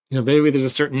You know, maybe there's a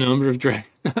certain number of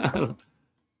dragons.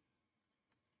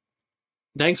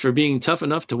 Thanks for being tough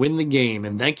enough to win the game,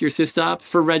 and thank your Sistop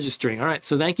for registering. All right,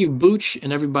 so thank you, Booch,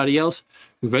 and everybody else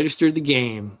who registered the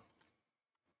game.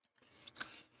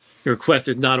 Your quest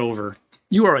is not over.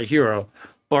 You are a hero.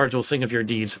 Bards will sing of your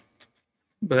deeds.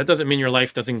 But that doesn't mean your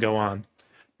life doesn't go on.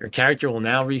 Your character will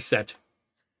now reset.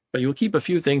 But you will keep a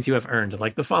few things you have earned,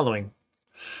 like the following.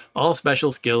 All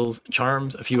special skills,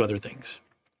 charms, a few other things.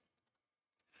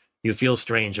 You feel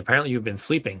strange. Apparently you've been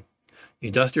sleeping. You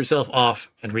dust yourself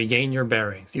off and regain your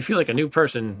bearings. You feel like a new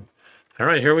person. All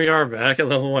right, here we are back at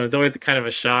level 1. It's always kind of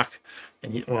a shock.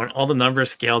 And all the numbers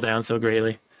scale down so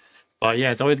greatly. But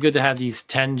yeah, it's always good to have these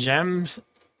 10 gems.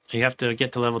 You have to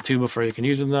get to level 2 before you can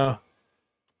use them, though.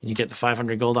 And you get the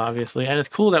 500 gold, obviously. And it's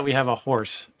cool that we have a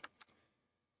horse.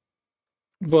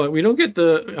 But we don't get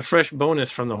a fresh bonus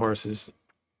from the horses.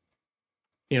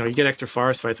 You know, you get extra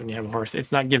forest fights when you have a horse.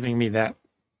 It's not giving me that.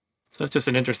 So that's just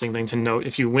an interesting thing to note.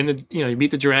 If you win the, you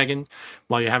beat the dragon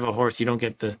while you have a horse, you don't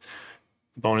get the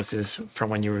bonuses from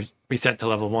when you reset to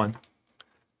level 1.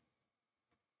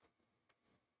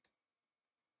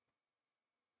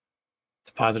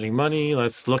 Depositing money.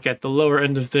 Let's look at the lower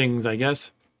end of things, I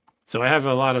guess. So I have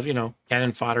a lot of,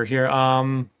 cannon fodder here.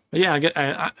 But yeah,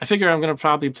 I figure I'm going to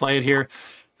probably play it here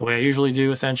the way I usually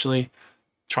do, essentially.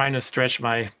 Trying to stretch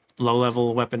my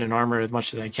low-level weapon and armor as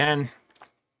much as I can.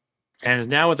 And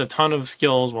now with a ton of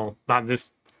skills, well, not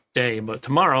this day, but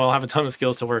tomorrow I'll have a ton of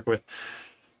skills to work with.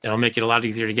 That'll make it a lot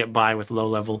easier to get by with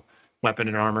low-level weapon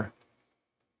and armor.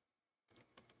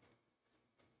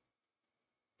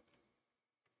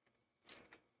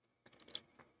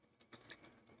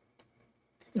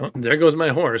 Oh, there goes my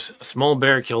horse. A small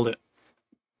bear killed it.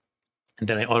 And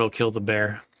then I auto-kill the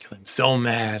bear because I'm so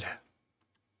mad.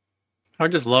 I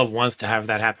would just love once to have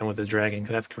that happen with the dragon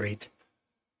because that's great.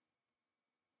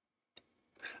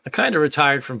 I kind of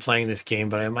retired from playing this game,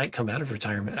 but I might come out of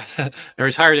retirement. I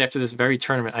retired after this very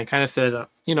tournament. I kind of said,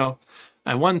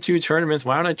 I won 2 tournaments.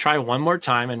 Why don't I try one more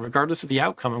time? And regardless of the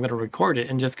outcome, I'm going to record it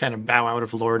and just kind of bow out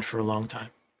of Lord for a long time.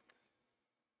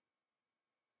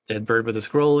 Dead bird with a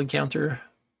scroll encounter.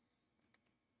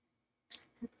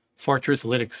 Fortress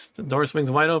Lytics. The door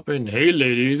swings wide open. Hey,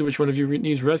 ladies, which one of you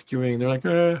needs rescuing? They're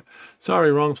like,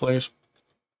 sorry, wrong place.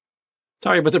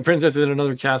 Sorry, but the princess is in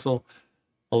another castle.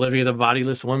 Olivia, the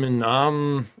bodiless woman.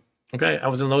 Okay, I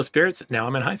was in low spirits. Now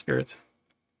I'm in high spirits.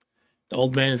 The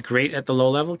old man is great at the low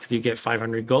level because you get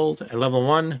 500 gold. At level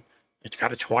 1, it's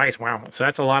got it twice. Wow. So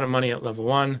that's a lot of money at level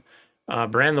 1.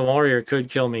 Bran the warrior could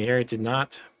kill me here. It did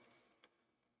not.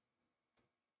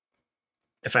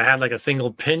 If I had like a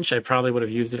single pinch, I probably would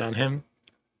have used it on him.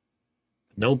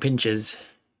 No pinches.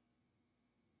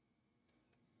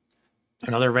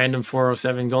 Another random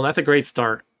 407 gold. That's a great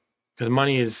start because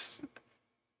money is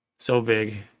so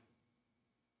big.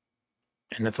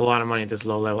 And that's a lot of money at this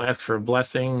low level. Ask for a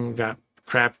blessing. Got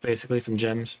crap, basically, some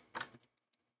gems.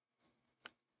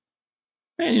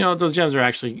 And, those gems are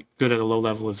actually good at a low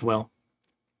level as well.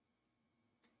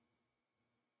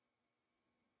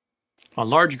 A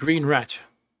large green rat.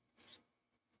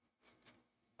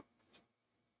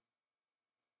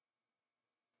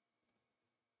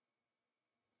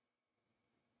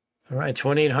 All right,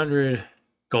 2,800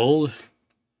 gold.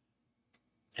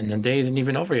 And the day isn't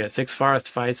even over yet. 6 forest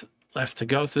fights left to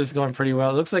go, so this is going pretty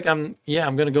well. It looks like I'm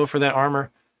going to go for that armor.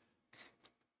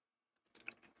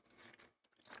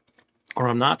 Or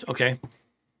I'm not. Okay.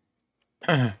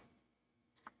 As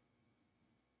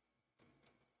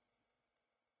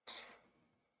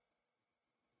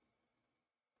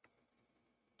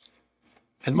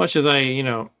much as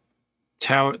I,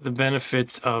 tout the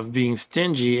benefits of being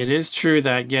stingy, it is true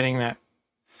that getting that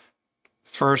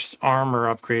first armor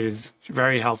upgrade is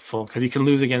very helpful because you can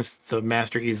lose against the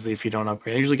master easily if you don't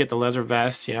upgrade. I usually get the leather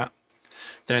vest, yeah.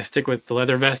 Then I stick with the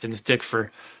leather vest and stick for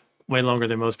way longer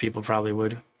than most people probably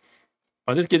would.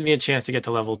 But this gives me a chance to get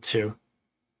to level 2.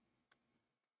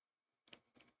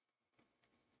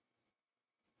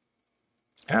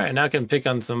 All right, now I can pick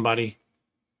on somebody.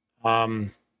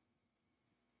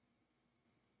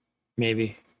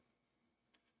 Maybe.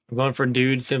 I'm going for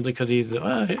dude simply because he's.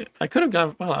 I could have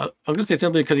gone. Well, I was gonna say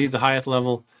simply because he's the highest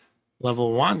level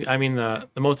 1. I mean the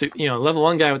most. Level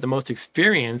 1 guy with the most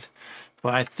experience.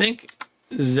 But I think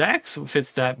Zax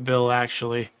fits that bill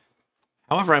actually.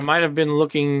 However, I might have been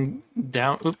looking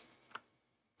down. Oops.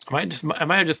 I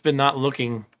might have just been not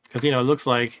looking because it looks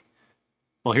like.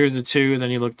 Well, here's the 2. Then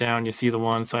you look down, you see the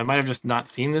 1. So I might have just not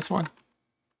seen this one.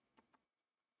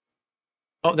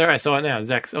 Oh, there I saw it now.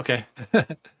 Zex. Okay.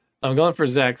 I'm going for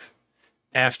Zex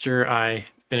after I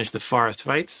finish the forest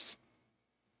fights.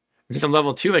 Since I'm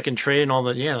level 2, I can trade in all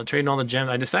the trade in all the gems.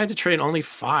 I decided to trade only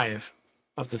 5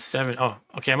 of the 7. Oh,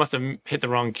 okay, I must have hit the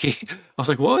wrong key. I was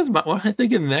like, what was I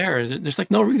thinking there? There's like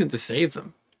no reason to save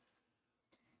them.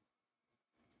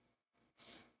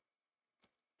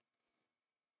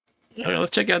 Okay,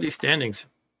 let's check out these standings.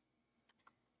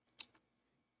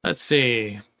 Let's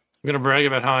see. I'm gonna brag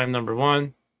about how I'm number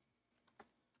 1.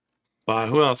 But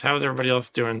who else? How's everybody else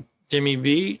doing? Jimmy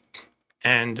B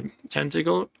and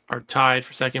Tentacle are tied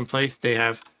for 2nd place.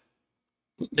 They're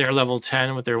level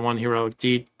 10 with their 1 heroic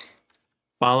deed.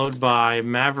 Followed by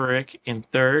Maverick in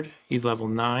 3rd. He's level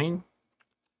 9.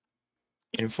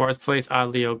 In 4th place,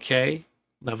 Oddly Okay,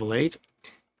 level 8.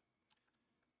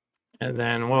 And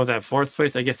then, what was that, 4th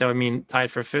place? I guess that would mean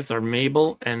tied for 5th are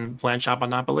Mabel and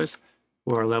Blanchoponopolis,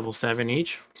 who are level 7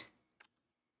 each.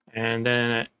 And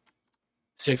then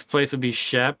 6th place would be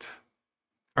Shep,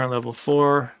 current level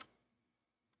 4.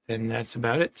 And that's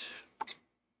about it.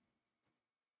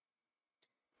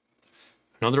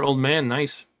 Another old man,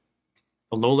 nice.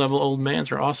 The low-level old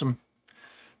mans are awesome.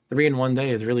 3 in 1 day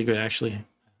is really good, actually,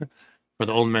 for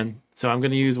the old men. So I'm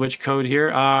going to use which code here?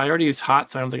 I already used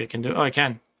hot, so I don't think I can do it. Oh, I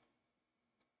can.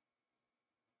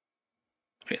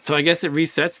 So I guess it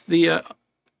resets the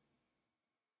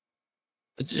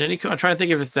Jenny code. I'm trying to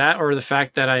think if it's that or the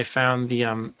fact that I found the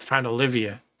found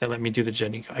Olivia that let me do the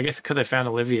Jenny code. I guess because I found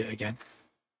Olivia again.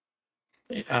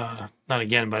 Not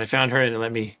again, but I found her and it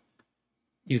let me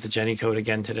use the Jenny code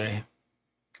again today.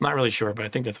 I'm not really sure, but I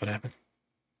think that's what happened.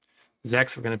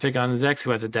 Zex, we're going to pick on Zex, who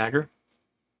has a dagger.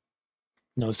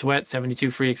 No sweat,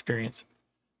 72 free experience.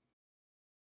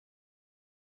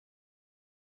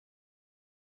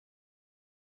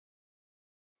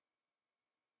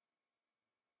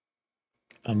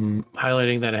 I'm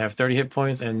highlighting that I have 30 hit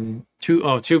points and 2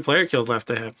 player kills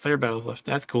left. I have player battles left.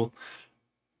 That's cool.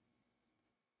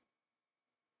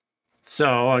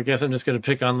 So I guess I'm just going to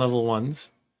pick on level 1s.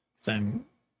 Because I'm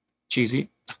cheesy.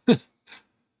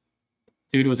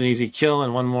 Dude was an easy kill,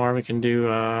 and one more we can do,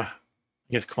 I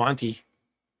guess, Quanti.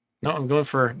 No, I'm going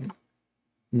for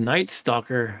Night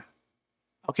Stalker.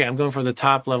 Okay, I'm going for the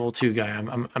top level 2 guy.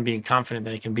 I'm being confident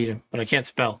that I can beat him, but I can't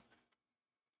spell.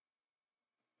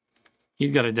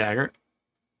 He's got a dagger.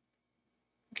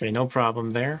 Okay, no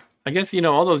problem there. I guess,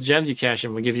 all those gems you cash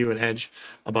in will give you an edge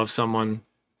above someone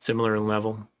similar in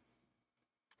level.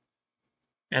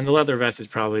 And the leather vest is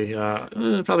probably about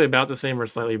the same or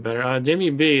slightly better. Jimmy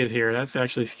B is here. That's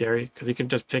actually scary because he can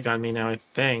just pick on me now, I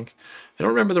think. I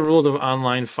don't remember the rules of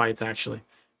online fights, actually.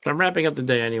 But I'm wrapping up the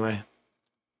day anyway.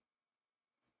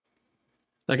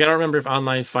 Like, I don't remember if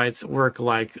online fights work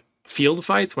like field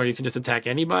fights where you can just attack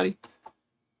anybody.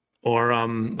 Or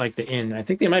like the inn. I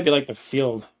think they might be like the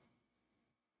field.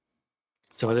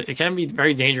 So it can be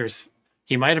very dangerous.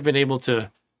 He might have been able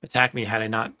to attack me had I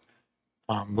not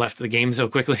left the game so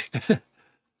quickly.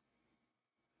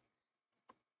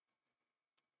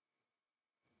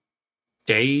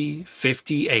 Day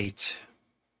 58.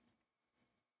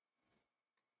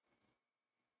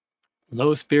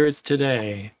 Low spirits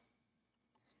today.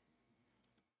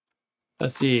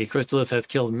 Let's see. Crystallis has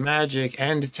killed Magic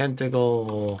and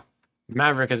Tentacle.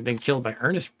 Maverick has been killed by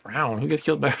Ernest Brown. Who gets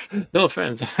killed by... No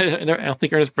offense. I don't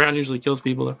think Ernest Brown usually kills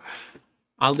people, though.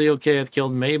 Oddly Okay has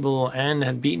killed Mabel and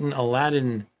has beaten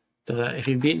Aladdin. So that if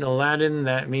he's beaten Aladdin,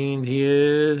 that means he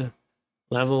is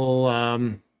level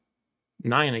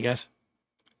 9, I guess.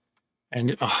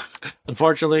 And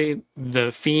unfortunately,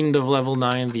 the fiend of level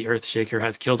 9, the Earthshaker,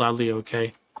 has killed Oddly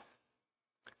Okay.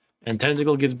 And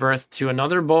Tentacle gives birth to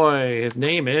another boy. His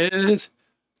name is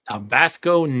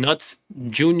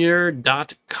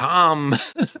TabascoNutsJr.com.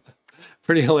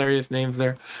 Pretty hilarious names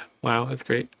there. Wow, that's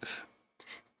great.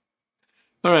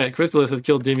 All right, Crystallis has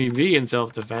killed Jimmy V in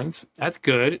self-defense. That's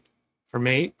good for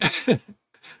me.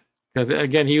 Because,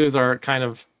 again, he was our kind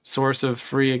of source of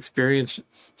free experience.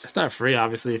 It's not free,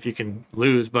 obviously, if you can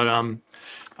lose, but a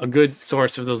good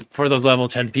source of for those level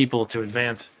 10 people to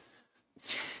advance.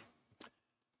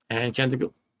 And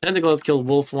Tentacle has killed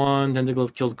Wolf 1. Tentacle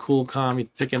has killed Cool Calm. He's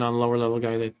picking on lower level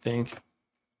guys, I think.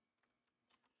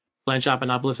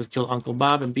 Blanchoponopolis has killed Uncle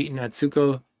Bob and beaten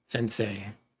Atsuko Sensei.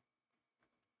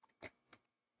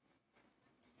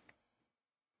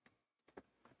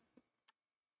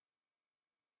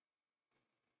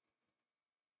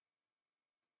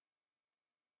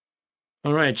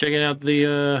 All right, checking out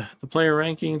the player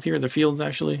rankings here, the fields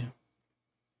actually.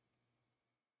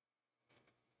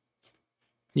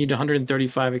 Need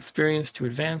 135 experience to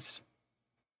advance.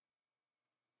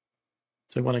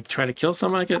 So I want to try to kill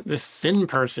someone. I get this Sin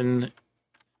person,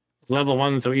 level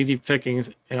 1, so easy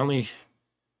pickings, and only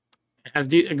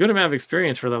have a good amount of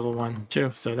experience for level 1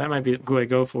 too. So that might be who I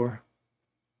go for.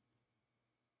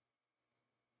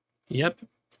 Yep.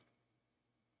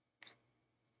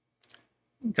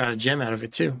 Got a gem out of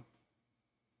it too.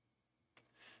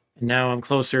 And now I'm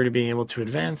closer to being able to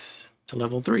advance to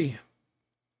level 3.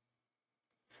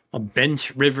 A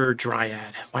bent river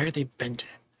dryad. Why are they bent?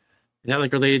 Is that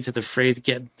like related to the phrase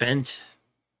get bent?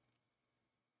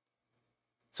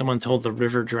 Someone told the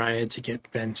river dryad to get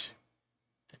bent.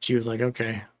 And she was like,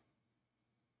 okay.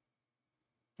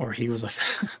 Or he was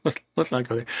like, let's not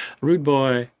go there. Rude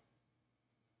boy.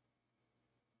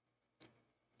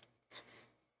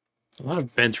 A lot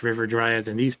of bent river dryads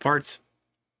in these parts.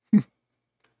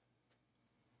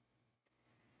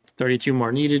 32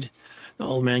 more needed. The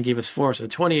old man gave us 4, so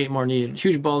 28 more needed.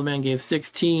 Huge bald man gave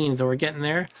 16, so we're getting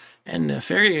there. And a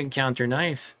fairy encounter,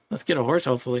 nice. Let's get a horse,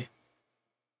 hopefully.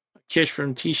 A kiss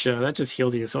from Tisha, that just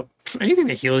healed you. So anything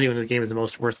that heals you in this game is the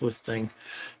most worthless thing.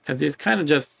 Because it's kind of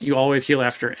just, you always heal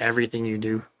after everything you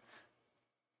do.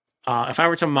 If I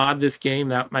were to mod this game,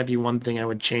 that might be one thing I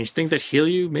would change. Things that heal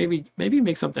you, maybe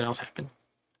make something else happen.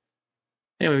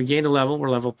 Anyway, we gained a level. We're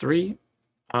level 3.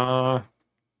 A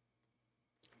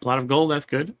lot of gold, that's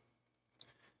good.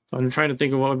 So I'm trying to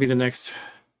think of what would be the next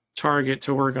target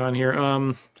to work on here.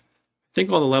 I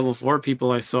think all the level 4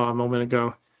 people I saw a moment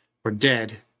ago were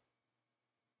dead.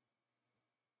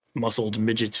 Muscled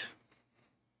midget.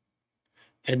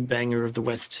 Headbanger of the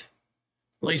West.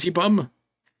 Lazy bum.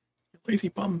 Lazy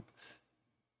bum.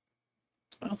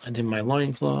 I'll lend him my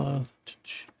loincloth.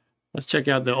 Let's check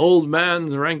out the old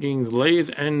man's rankings. Lays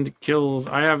and kills.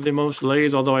 I have the most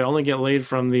lays, although I only get laid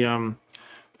from the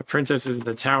princesses in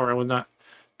the tower. I would not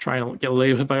try to get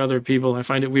laid with by other people. I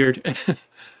find it weird.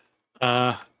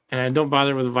 And I don't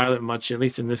bother with Violet much, at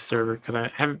least in this server, because I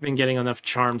haven't been getting enough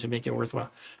charm to make it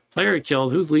worthwhile. Player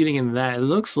killed. Who's leading in that? It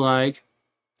looks like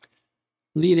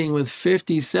leading with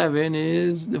 57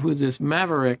 is, who's this?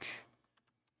 Maverick.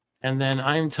 And then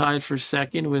I'm tied for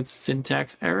second with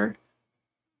syntax error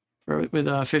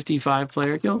with 55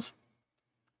 player kills.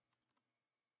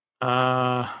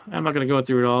 I'm not going to go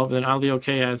through it all, but then Ali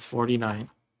OK has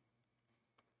 49.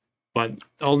 But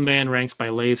old man ranks by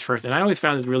lays first. And I always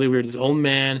found this really weird. This old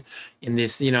man in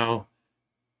this,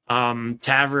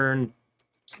 tavern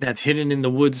that's hidden in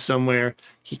the woods somewhere.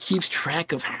 He keeps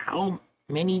track of how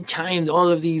many times all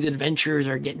of these adventurers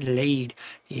are getting laid.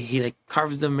 He like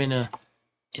carves them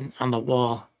on the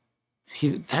wall.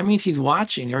 That means he's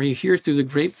watching, or you hear through the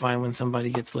grapevine when somebody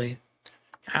gets laid.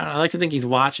 I don't know, I like to think he's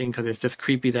watching because it's just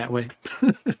creepy that way.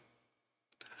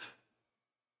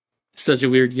 Such a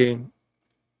weird game.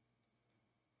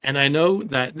 And I know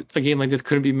that a game like this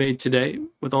couldn't be made today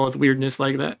with all its weirdness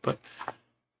like that, but I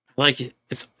like it.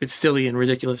 It's silly and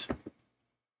ridiculous.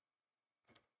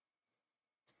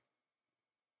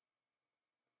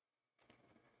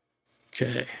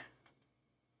 Okay.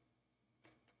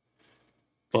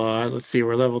 But let's see,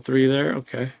 we're level 3 there.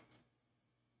 Okay.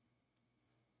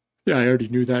 Yeah, I already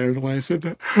knew that. I don't know why I said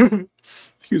that.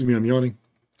 Excuse me, I'm yawning.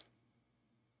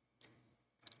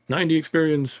 90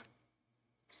 experience.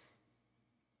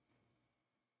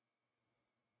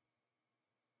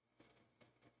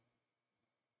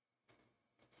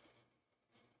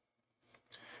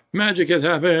 Magic has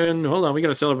happened. Hold on, we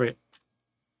gotta celebrate.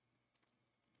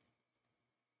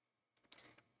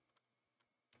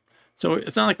 So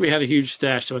it's not like we had a huge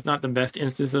stash, so it's not the best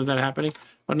instance of that happening.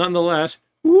 But nonetheless,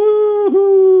 woohoo!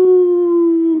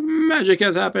 Magic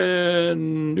has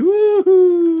happened!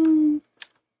 Woohoo!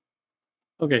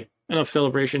 Okay, enough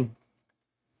celebration.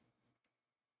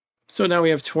 So now we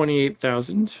have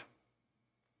 28,000.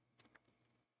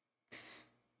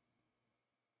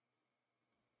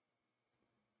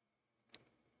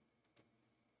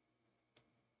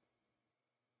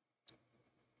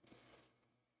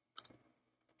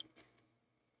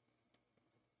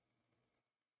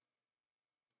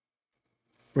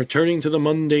 Returning to the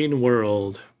mundane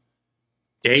world.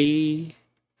 Day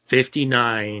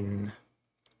 59.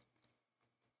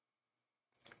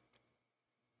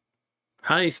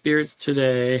 High spirits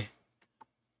today.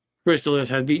 Crystallis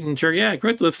has beaten Turk. Yeah,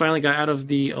 Crystallis finally got out of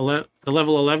the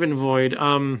level 11 void.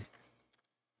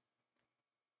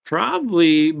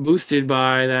 Probably boosted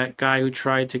by that guy who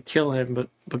tried to kill him, but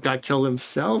got killed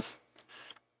himself.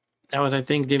 That was, I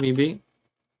think, Dimmy B.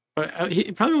 But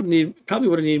he probably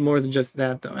would have needed more than just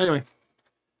that, though. Anyway,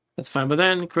 that's fine. But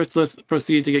then Crystallis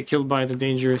proceeded to get killed by the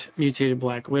dangerous mutated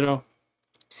Black Widow.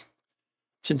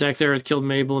 Syntax Error has killed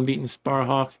Mabel and beaten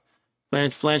Sparhawk.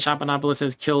 Flange Hopanopolis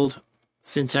has killed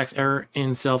Syntax Error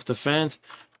in self-defense.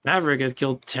 Maverick has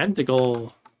killed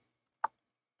Tentacle.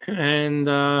 And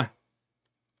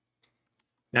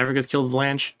Maverick has killed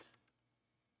Blanche.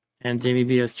 And Demi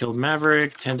B has killed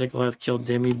Maverick. Tentacle has killed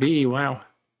Demi B. Wow.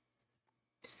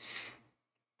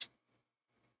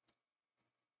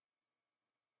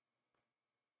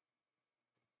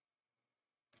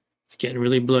 Getting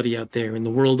really bloody out there in the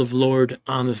world of Lord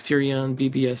on the Serion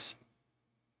BBS.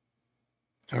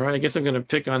 Alright, I guess I'm going to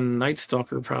pick on Night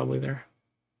Stalker probably there.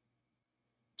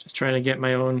 Just trying to get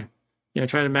my own, trying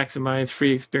to maximize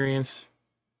free experience.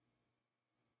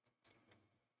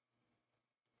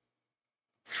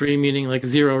 Free meaning like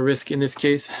 0 risk in this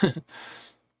case.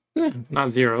 Yeah, not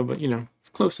 0, but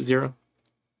close to 0.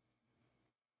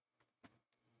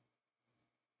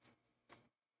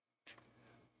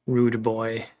 Rude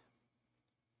boy.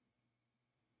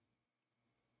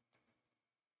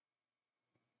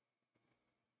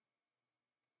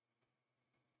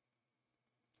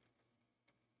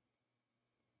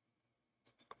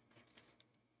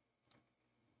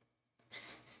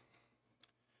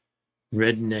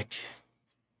 Redneck.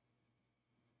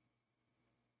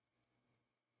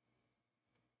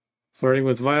 Flirting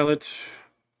with Violet.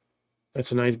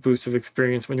 That's a nice boost of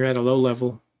experience when you're at a low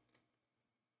level.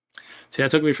 See,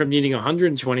 that took me from needing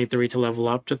 123 to level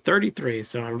up to 33,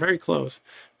 so I'm very close.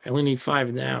 I only need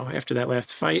 5 now. After that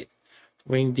last fight,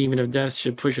 the Winged Demon of Death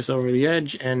should push us over the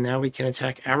edge, and now we can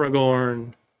attack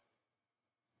Aragorn.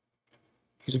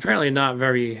 He's apparently not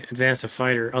very advanced a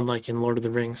fighter, unlike in Lord of the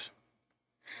Rings.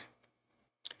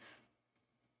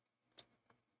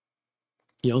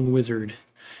 Young Wizard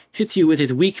hits you with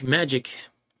his weak magic.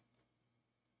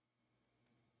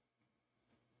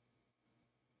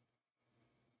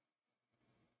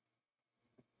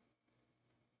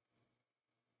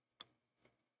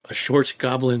 A short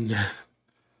goblin.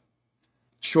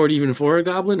 Short even for a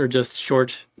goblin, or just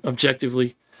short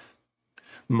objectively?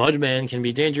 Mudman can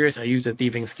be dangerous. I use a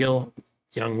thieving skill.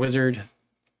 Young Wizard.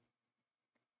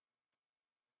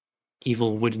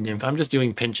 Evil Wood Nymph. I'm just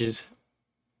doing pinches.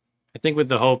 I think with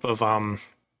the hope of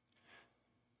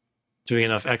doing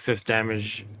enough excess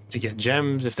damage to get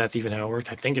gems, if that's even how it works.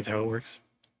 I think it's how it works.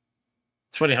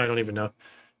 It's funny how I don't even know.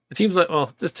 It seems like,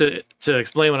 well, just to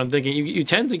explain what I'm thinking, you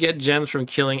tend to get gems from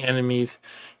killing enemies.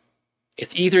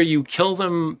 It's either you kill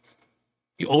them,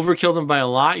 you overkill them by a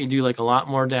lot, you do like a lot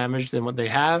more damage than what they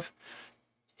have,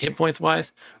 hit points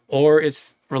wise, or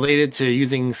it's related to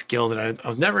using skills that I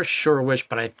was never sure which,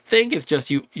 but I think it's just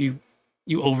you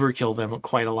overkill them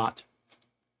quite a lot.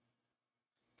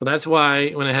 But that's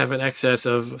why when I have an excess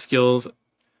of skills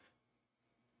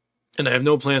and I have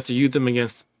no plans to use them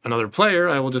against another player,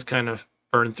 I will just kind of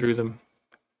burn through them.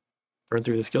 Burn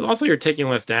through the skills. Also, you're taking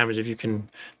less damage if you can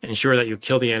ensure that you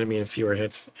kill the enemy in fewer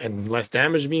hits. And less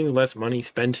damage means less money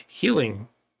spent healing.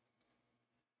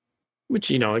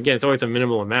 Which, again, it's always a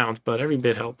minimal amount, but every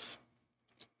bit helps.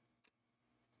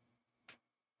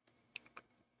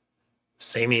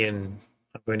 Samian.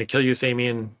 I'm going to kill you,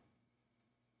 Samian.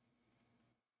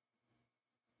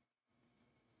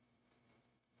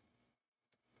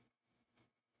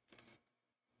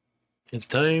 It's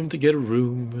time to get a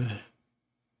room.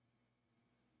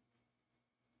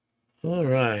 All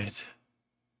right.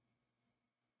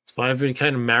 So I've been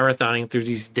kind of marathoning through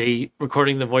these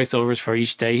recording the voiceovers for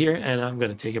each day here, and I'm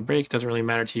going to take a break. Doesn't really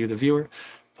matter to you, the viewer,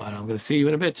 but I'm going to see you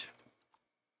in a bit.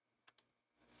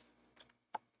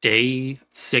 Day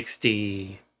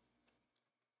 60.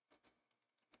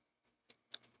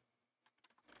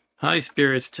 High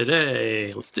spirits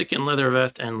today. Stick in leather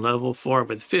vest and level 4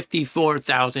 with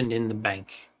 54,000 in the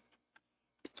bank.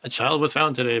 A child was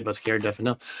found today, but scared deaf and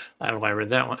no. I don't know why I read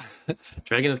that one.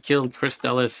 Dragon has killed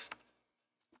Christelis.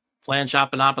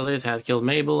 Flanchopanopolis has killed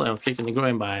Mabel and was kicked in the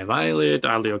groin by Violet.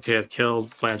 Oddly Okay has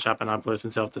killed Flanchopanopolis in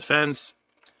self-defense.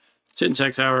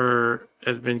 Syntax Hour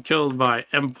has been killed by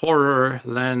Emperor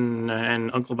Len,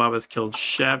 and Uncle Bob has killed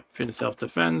Shep in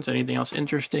self-defense. Anything else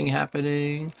interesting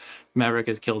happening? Maverick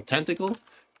has killed Tentacle,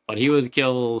 but he was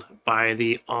killed by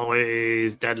the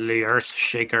always deadly Earth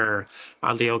Shaker.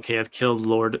 Oddly Okay has killed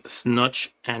Lord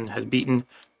Snutch and has beaten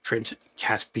Prince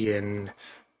Caspian.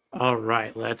 All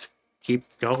right, let's keep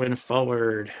going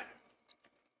forward.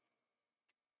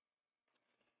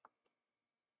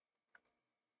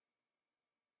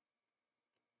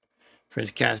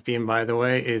 Prince Caspian, by the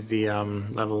way, is the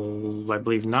level, I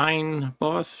believe, 9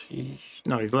 boss.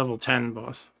 No, he's level 10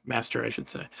 boss. Master, I should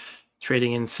say.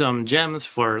 Trading in some gems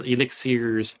for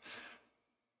elixirs.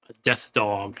 Death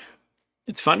Dog.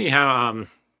 It's funny how, I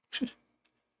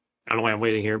don't know why I'm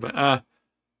waiting here, but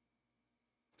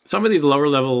some of these lower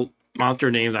level monster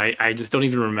names I just don't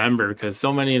even remember, because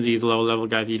so many of these low level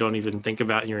guys you don't even think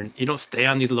about, and you don't stay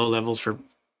on these low levels for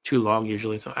too long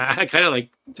usually. So I kind of like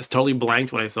just totally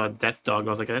blanked when I saw Death Dog. I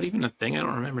was like, is that even a thing? I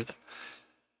don't remember that.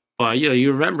 But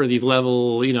you remember these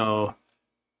level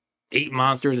 8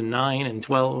 monsters and 9 and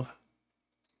 12.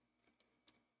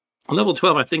 On level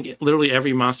 12, I think literally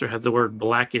every monster has the word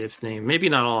black in its name. Maybe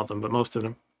not all of them, but most of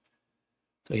them.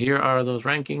 So here are those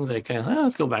rankings. I kind of,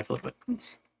 let's go back a little bit.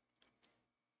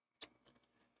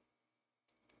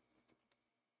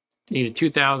 You need a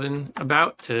 2,000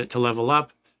 about to level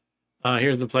up.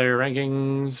 Here's the player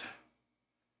rankings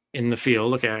in the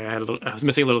field. Okay, I was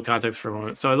missing a little context for a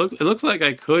moment. So it looks like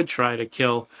I could try to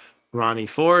kill Ronnie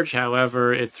Forge.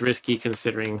 However, it's risky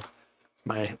considering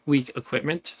my weak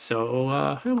equipment.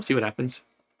 So we'll see what happens.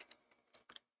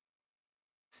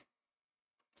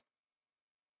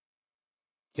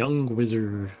 Young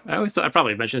Wizard. I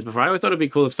probably mentioned this before. I always thought it'd be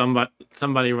cool if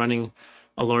somebody running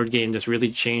a Lord game just really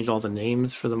changed all the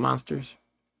names for the monsters.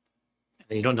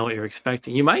 And you don't know what you're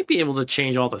expecting. You might be able to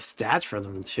change all the stats for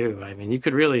them too. I mean, you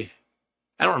could really.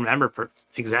 I don't remember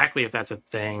exactly if that's a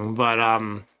thing, but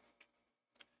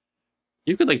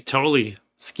you could like totally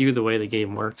skew the way the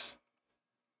game works.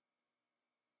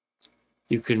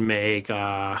 You could make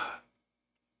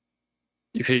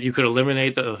you could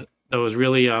eliminate those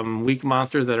really weak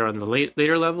monsters that are on the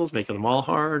later levels, making them all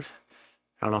hard.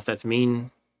 I don't know if that's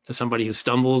mean to somebody who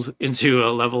stumbles into a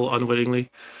level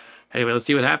unwittingly. Anyway, let's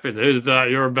see what happens. Is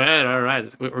your bed? All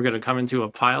right, we're gonna come into a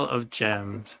pile of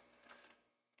gems.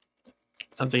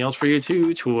 Something else for you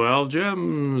too. 12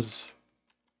 gems.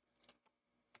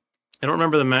 I don't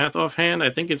remember the math offhand. I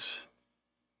guess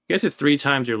it's 3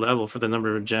 times your level for the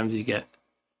number of gems you get.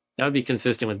 That would be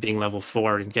consistent with being level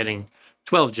 4 and getting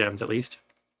 12 gems at least.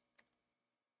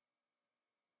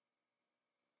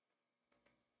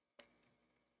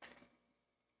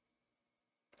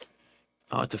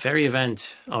 Oh, it's a fairy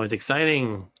event. Oh, it's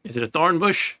exciting. Is it a thorn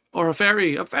bush or a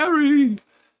fairy? A fairy!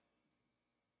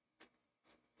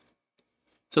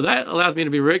 So that allows me to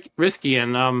be risky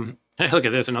and look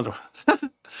at this, another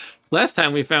one. Last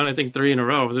time we found, I think, 3 in a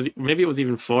row. Maybe it was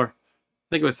even 4. I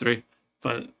think it was 3.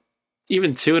 But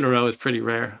even 2 in a row is pretty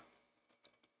rare.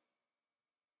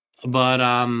 But,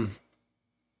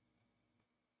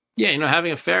 yeah,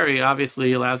 having a fairy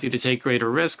obviously allows you to take greater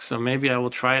risks. So maybe I will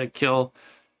try to kill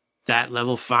that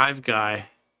level 5 guy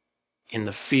in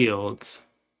the fields.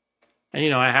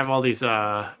 And, I have all these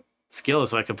skills.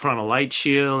 So I could put on a light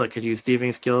shield. I could use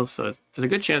thieving skills. So there's a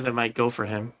good chance I might go for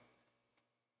him.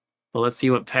 Well, let's see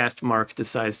what past Mark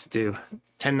decides to do.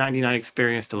 1099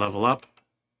 experience to level up.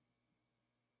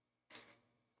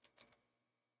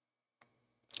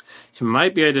 It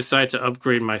might be I decide to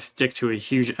upgrade my stick to a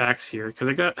huge axe here because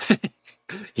I got...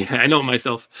 yeah, I know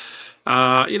myself.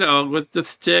 With the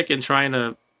stick and trying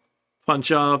to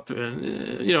punch up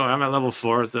and, I'm at level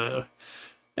 4. So,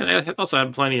 and I also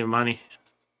have plenty of money.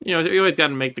 You always got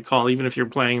to make the call, even if you're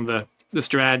playing the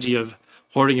strategy of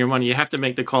hoarding your money. You have to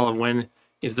make the call of when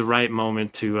is the right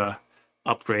moment to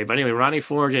upgrade. But anyway, Ronnie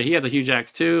Forge, yeah, he has a huge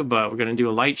axe too, but we're going to do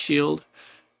a light shield.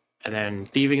 And then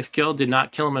thieving skill did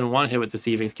not kill him in 1 hit with the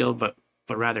thieving skill, but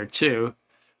rather 2.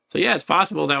 So yeah, it's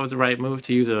possible that was the right move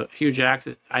to use a huge axe.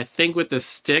 I think with the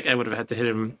stick, I would have had to hit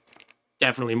him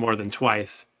definitely more than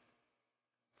twice.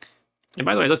 And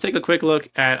by the way, let's take a quick look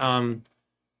at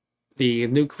the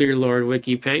Nuclear Lord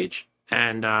wiki page.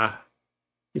 And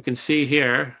you can see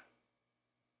here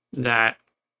that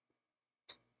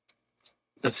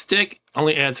the stick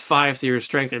only adds 5 to your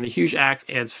strength, and the huge axe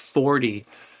adds 40.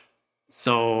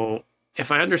 So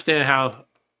if I understand how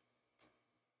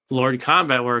Lord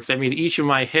combat works, that means each of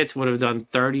my hits would have done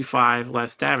 35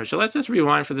 less damage. So let's just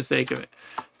rewind for the sake of it.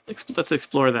 Let's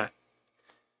explore that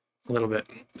a little bit.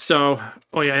 So,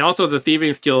 oh yeah, and also the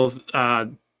thieving skills.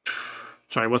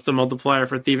 Sorry, what's the multiplier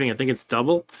for thieving? I think it's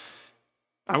double.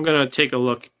 I'm gonna take a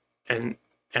look, and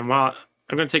while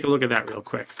I'm gonna take a look at that real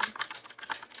quick,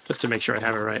 just to make sure I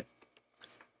have it right.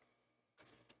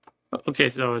 Okay,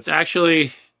 so it's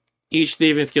actually each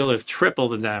thieving skill is triple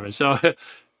the damage. So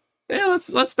yeah,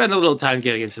 let's spend a little time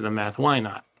getting into the math. Why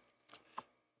not?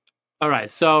 All right,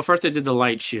 so first I did the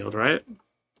light shield, right?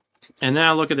 And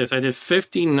now look at this. I did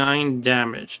 59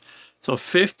 damage. So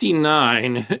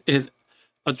 59 is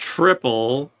a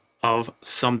triple of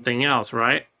something else,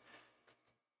 right?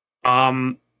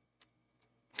 So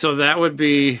that would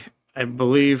be, I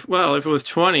believe, well, if it was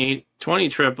 20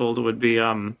 tripled would be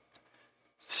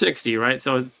 60, right?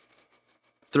 So it's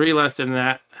 3 less than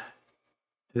that.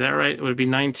 Is that right? Would it be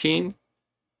 19?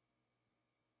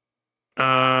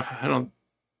 I don't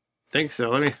think so.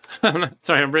 Let me.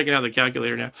 Sorry, I'm breaking out the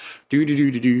calculator now.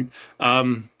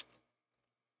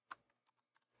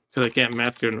 Because I can't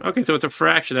math good. Okay, so it's a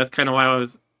fraction. That's kind of why I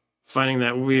was finding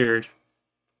that weird.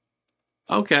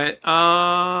 Okay.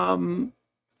 So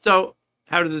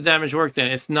how does the damage work then?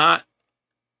 It's not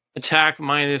attack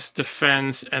minus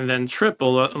defense and then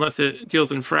triple unless it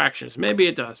deals in fractions. Maybe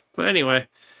it does. But anyway,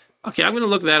 okay, I'm going to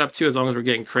look that up too as long as we're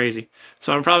getting crazy.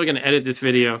 So I'm probably going to edit this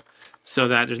video so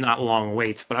that there's not long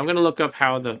waits. But I'm going to look up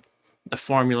how the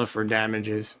formula for damage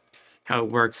is, how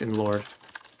it works in Lord.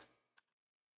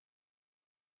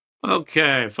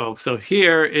 Okay, folks, so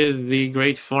here is the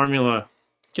great formula.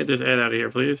 Get this ad out of here,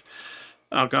 please.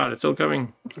 Oh god, it's still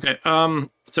coming. Okay,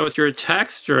 so it's your attack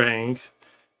strength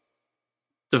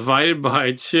divided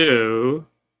by 2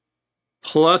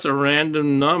 plus a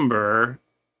random number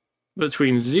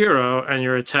between 0 and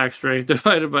your attack strength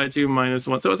divided by 2 minus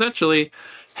 1. So it's actually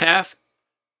half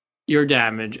your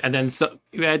damage, and then so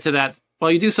you add to that,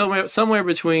 well, you do somewhere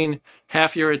between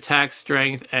half your attack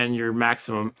strength and your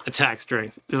maximum attack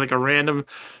strength. There's like a random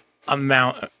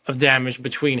amount of damage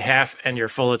between half and your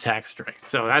full attack strength.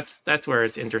 So that's where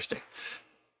it's interesting.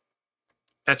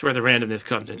 That's where the randomness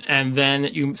comes in. And then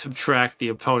you subtract the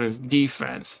opponent's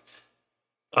defense.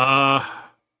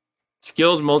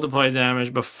 Skills multiply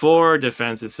damage before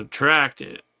defense is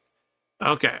subtracted.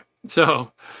 Okay,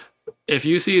 so if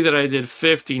you see that I did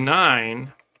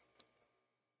 59,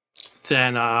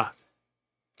 then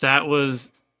that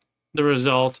was the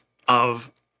result of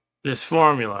this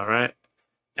formula, right?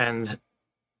 And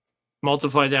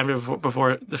multiply damage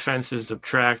before defense is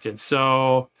subtracted.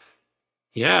 So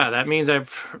yeah, that means I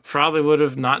probably would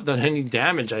have not done any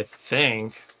damage, I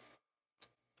think.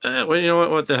 Well, you know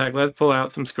what? What the heck? Let's pull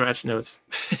out some scratch notes.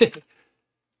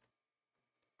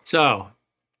 So,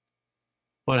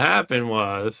 what happened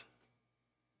was,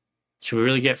 should we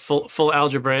really get full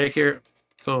algebraic here?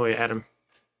 Go away, Adam.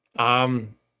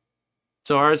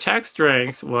 So our attack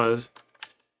strength was,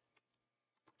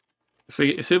 if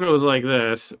we assume it was like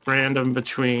this, random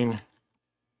between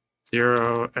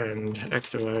 0 and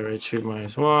x divided by 2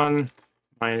 minus 1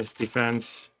 minus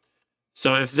defense.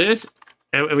 So if this,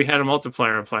 and we had a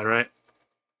multiplier applied, right?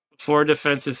 4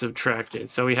 defense is subtracted.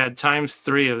 So we had times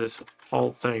 3 of this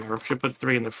whole thing, or should put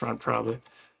 3 in the front probably,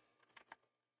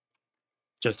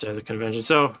 just as a convention.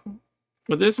 So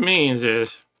what this means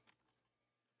is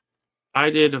I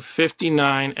did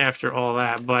 59 after all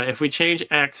that, but if we change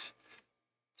x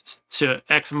to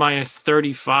x minus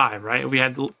 35, right?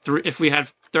 If we had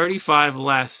 35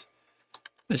 less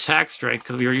attack strength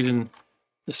because we were using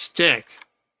the stick,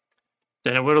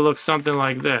 then it would have looked something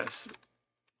like this,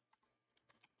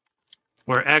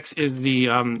 where x is the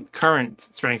current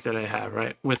strength that I have,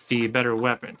 right, with the better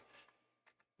weapon,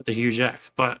 with the huge X.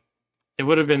 But it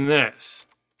would have been this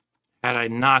had I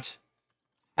not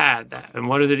had that. And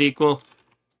what did it equal?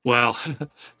 Well,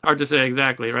 hard to say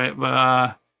exactly, right?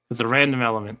 But it's a random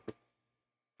element.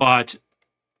 But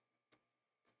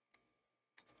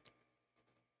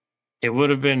it would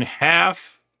have been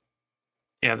half.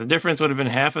 Yeah, the difference would have been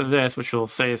half of this, which we'll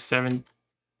say is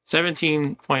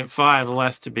 17.5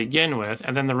 less to begin with.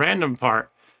 And then the random part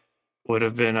would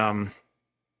have been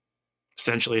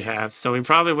essentially half. So we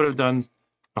probably would have done,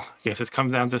 I guess it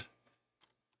comes down to,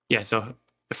 yeah, so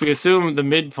if we assume the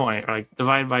midpoint, like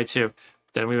divide by 2,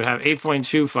 then we would have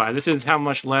 8.25. This is how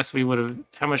much less we would have,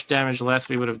 how much damage less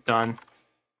we would have done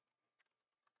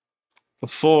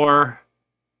before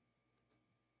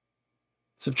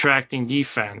subtracting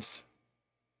defense.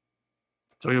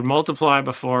 So we would multiply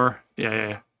before,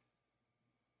 yeah.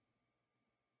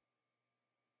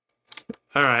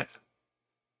 All right.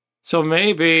 So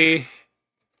maybe,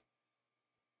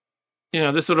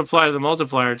 this would apply to the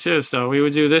multiplier too. So we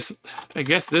would do this, I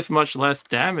guess, this much less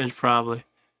damage probably,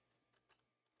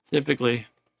 typically.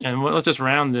 And let's just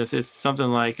round this. It's something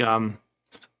like,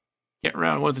 get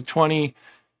round, what's it, 20?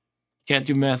 Can't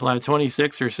do math live,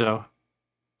 26 or so.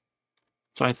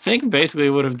 So I think basically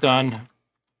it would have done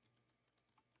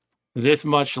this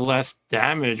much less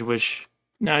damage, which,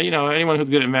 now, anyone who's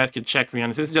good at math could check me on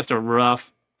this. This is just a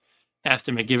rough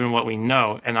estimate given what we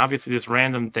know. And obviously this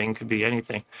random thing could be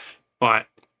anything. But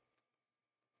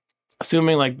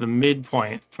assuming like the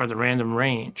midpoint for the random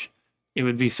range, it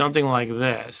would be something like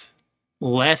this.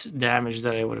 Less damage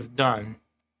that I would have done,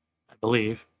 I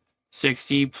believe.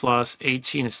 60 plus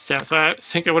 18 is 7. So I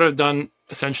think I would have done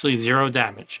essentially 0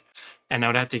 damage. And I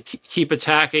would have to keep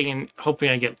attacking and hoping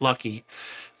I get lucky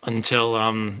until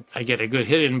I get a good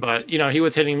hit in. But, he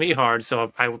was hitting me hard,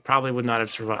 so I probably would not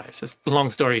have survived. Just long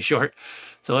story short.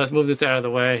 So let's move this out of the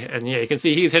way. And yeah, you can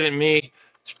see he's hitting me.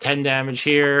 10 damage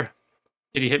here.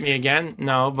 Did he hit me again?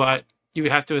 No, but you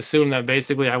have to assume that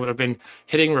basically I would have been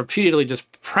hitting repeatedly, just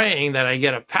praying that I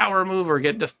get a power move or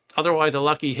get just otherwise a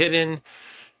lucky hit in.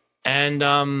 And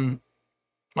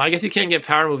well, I guess you can't get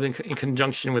power moves in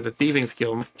conjunction with a thieving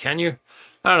skill, can you?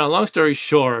 I don't know. Long story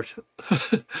short,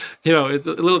 it's a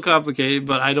little complicated,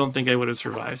 but I don't think I would have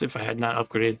survived if I had not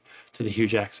upgraded to the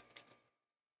huge axe.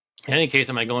 In any case,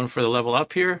 am I going for the level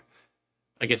up here?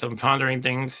 I guess I'm pondering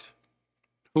things.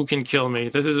 who can kill me.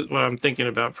 This is what I'm thinking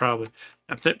about probably.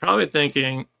 I'm probably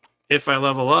thinking if I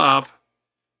level up,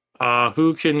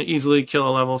 who can easily kill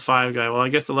a level 5 guy? Well, I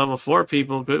guess the level 4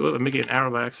 people could make it an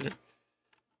arrow by accident.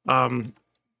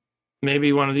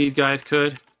 Maybe one of these guys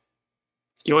could.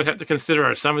 You always have to consider,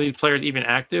 are some of these players even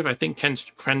active? I think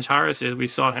Krentaris is. We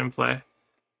saw him play.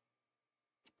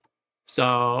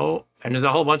 So, and there's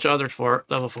a whole bunch of other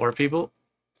level 4 people.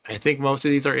 I think most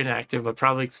of these are inactive, but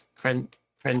probably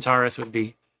Krentaris would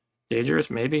be dangerous,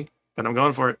 maybe. But I'm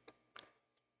going for it.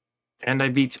 And I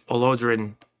beat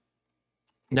Olodrin.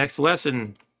 Next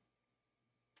lesson.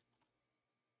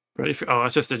 Ready for... Oh,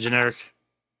 that's just a generic...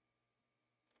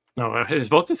 No, is it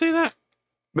supposed to say that?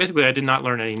 Basically, I did not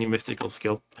learn any new mystical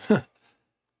skill.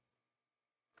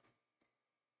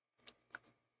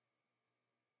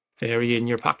 Fairy in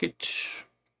your pocket.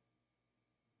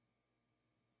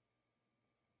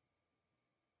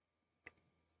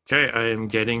 Okay, I am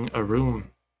getting a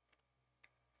room.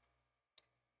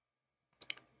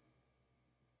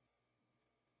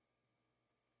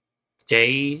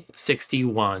 Day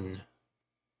 61.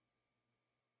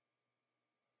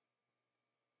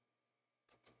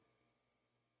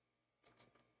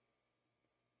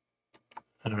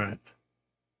 All right.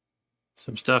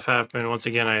 Some stuff happened. Once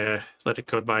again, I let it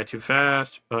go by too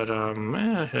fast, but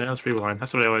let's rewind.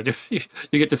 That's what I want to do.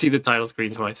 You get to see the title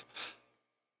screen twice.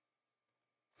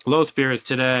 Low spirits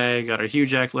today. Got our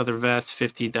huge X leather vest,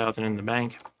 50,000 in the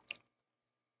bank.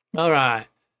 All right.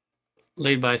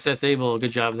 Laid by Seth Abel.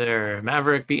 Good job there.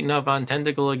 Maverick beating up on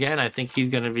Tentacle again. I think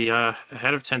he's going to be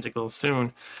ahead of Tentacle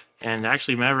soon. And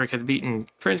actually, Maverick has beaten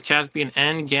Prince Caspian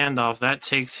and Gandalf. That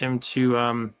takes him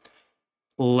to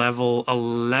level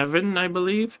 11, I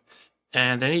believe.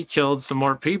 And then he killed some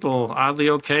more people. Oddly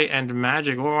Okay and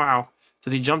Magic. Wow.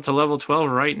 Does he jump to level 12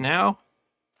 right now?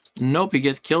 Nope, he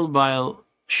gets killed by a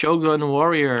Shogun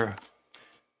Warrior.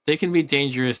 They can be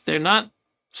dangerous. They're not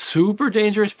super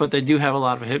dangerous, but they do have a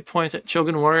lot of hit points at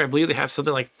Shogun Warrior. I believe they have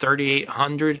something like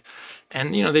 3,800.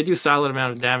 And, you know, they do solid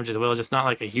amount of damage as well, just not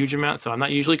like a huge amount. So I'm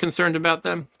not usually concerned about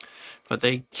them. But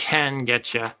they can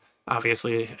get you.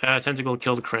 Obviously, Tentacle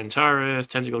killed Krentaris,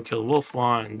 Tentacle killed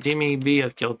Wolfwan, Dimmy B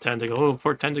has killed Tentacle. Oh,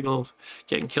 poor Tentacle's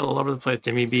getting killed all over the place.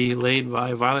 Dimmy B laid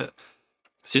by Violet.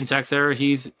 Syntax error,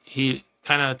 he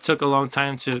kind of took a long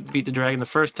time to beat the dragon the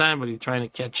first time, but he's trying to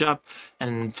catch up.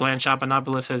 And Flan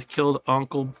Shopanopolis has killed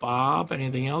Uncle Bob.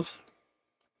 Anything else?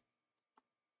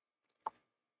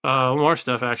 More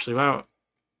stuff, actually. Wow.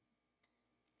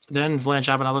 Then Flan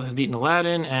Shopanopolis has beaten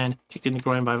Aladdin and kicked in the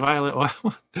groin by Violet.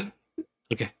 Wow.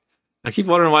 Okay. I keep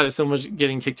wondering why there's so much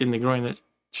getting kicked in the groin that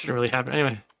shouldn't really happen.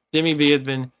 Anyway, Dimmy B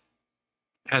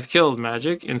has killed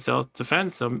Magic in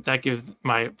self-defense, so that gives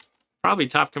my probably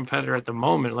top competitor at the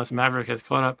moment, unless Maverick has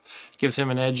caught up, gives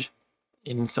him an edge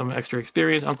in some extra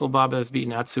experience. Uncle Bob has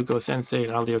beaten Atsuko Sensei,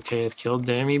 and Aldi OK has killed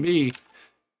Dimmy B.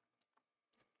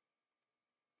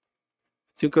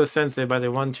 Atsuko Sensei by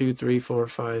the 1, 2, 3, 4,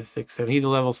 5, 6, 7. He's a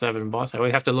level 7 boss. I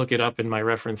would have to look it up in my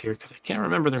reference here because I can't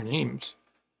remember their names.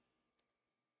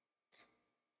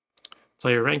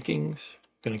 Player rankings.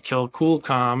 Gonna kill Cool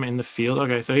Calm in the field.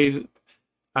 Okay, so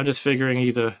I'm just figuring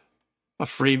he's a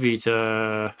freebie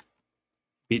to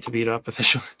beat up,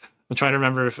 essentially. I'm trying to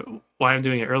remember why I'm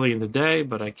doing it early in the day,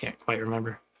 but I can't quite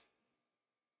remember.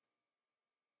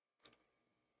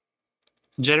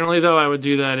 Generally, though, I would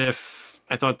do that if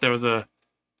I thought there was a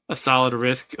solid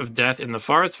risk of death in the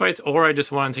forest fights, or I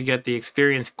just wanted to get the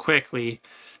experience quickly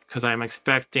because I'm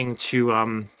expecting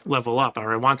to level up,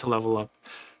 or I want to level up.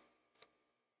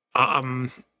 I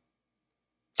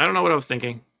don't know what I was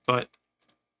thinking, but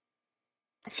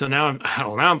so now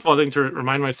I'm pausing to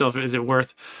remind myself: is it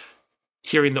worth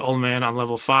hearing the old man on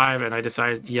level 5? And I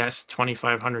decided yes,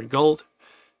 2,500 gold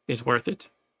is worth it.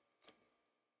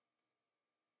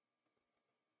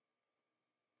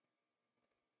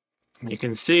 You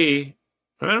can see,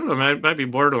 I don't know, it might be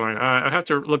borderline. I'd have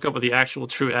to look up what the actual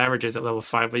true average is at level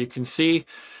 5, but you can see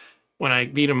when I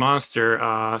beat a monster,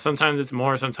 sometimes it's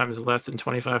more, sometimes it's less than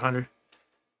 2,500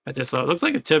 at this level. It looks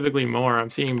like it's typically more.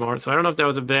 I'm seeing more. So I don't know if that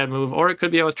was a bad move, or it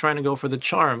could be I was trying to go for the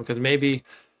charm, because maybe,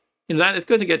 you know, that it's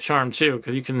good to get charm too,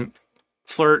 because you can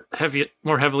flirt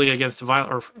more heavily against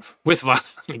Violet, or with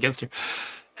Violet against her,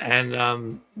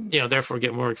 and you know, therefore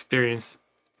get more experience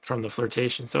from the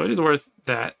flirtation. So it is worth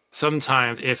that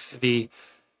sometimes, as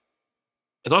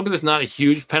long as it's not a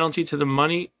huge penalty to the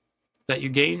money that you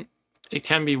gain, it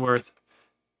can be worth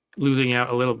losing out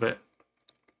a little bit.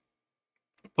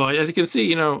 But as you can see,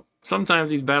 you know, sometimes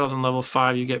these battles on level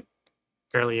 5, you get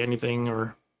barely anything,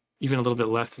 or even a little bit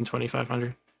less than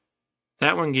 2,500.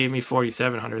 That one gave me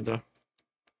 4,700 though.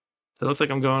 It looks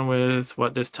like I'm going with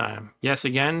what this time? Yes,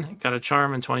 again. Got a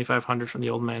charm and 2,500 from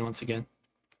the old man once again.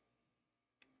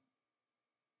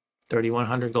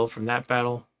 3,100 gold from that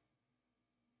battle.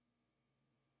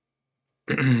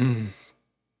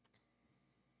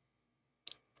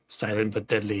 Silent but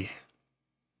deadly.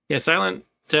 Yeah, silent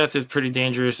death is pretty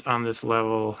dangerous on this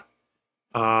level.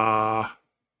 So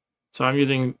I'm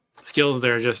using skills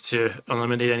there just to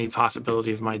eliminate any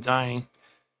possibility of my dying.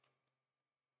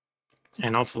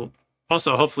 And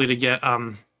hopefully to get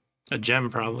a gem,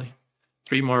 probably.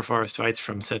 3 more forest fights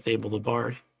from Seth Abel the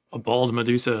Bard. A bald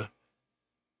Medusa.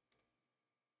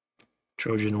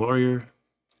 Trojan warrior.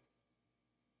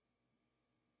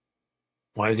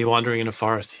 Why is he wandering in a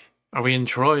forest? Are we in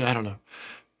Troy? I don't know.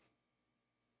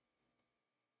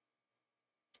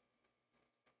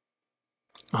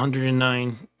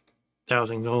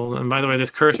 $109,000 gold. And by the way, this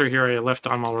cursor here I left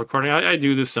on while recording. I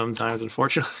do this sometimes,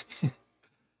 unfortunately. There's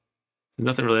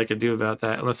nothing really I could do about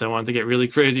that unless I wanted to get really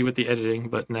crazy with the editing.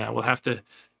 But nah, we'll have to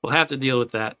deal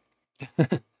with that.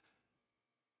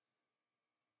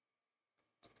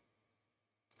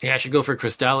 Yeah, I should go for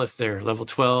Crystallis there, level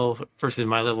 12 versus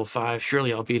my level 5.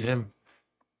 Surely I'll beat him.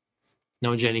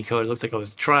 No Jenny code. It looks like I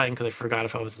was trying because I forgot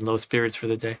if I was in low spirits for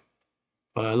the day.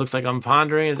 But it looks like I'm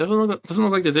pondering. It doesn't look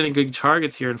like there's any good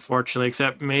targets here, unfortunately,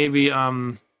 except maybe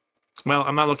well,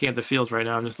 I'm not looking at the fields right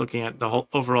now. I'm just looking at the whole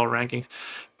overall rankings.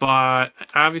 But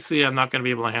obviously, I'm not going to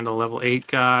be able to handle a level 8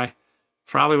 guy.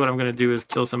 Probably what I'm going to do is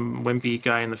kill some wimpy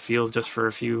guy in the fields just for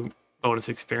a few bonus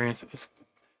experience.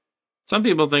 Some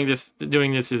people think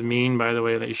doing this is mean, by the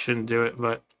way, that you shouldn't do it.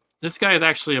 But this guy is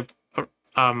actually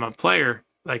a player,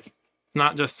 like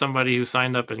not just somebody who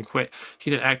signed up and quit.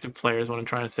 He's an active player is what I'm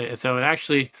trying to say. So it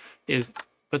actually is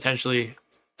potentially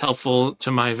helpful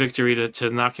to my victory to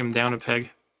knock him down a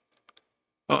peg.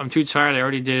 Oh, I'm too tired. I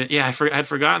already did it. Yeah, I had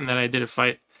forgotten that I did a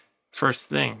fight first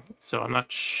thing. So I'm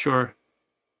not sure.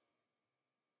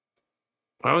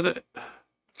 Why was it?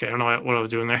 Okay, I don't know what I was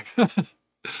doing there.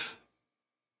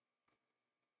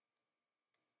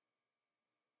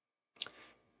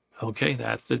 Okay,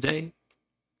 that's the day.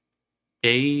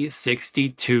 Day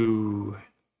 62.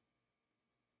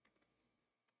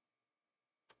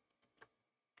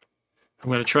 I'm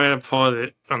going to try to pause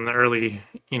it on the early,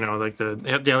 like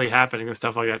the daily happening and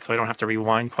stuff like that, so I don't have to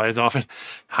rewind quite as often.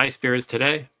 High spirits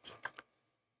today.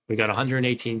 We got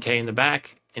 118K in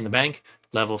the bank,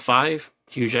 level 5,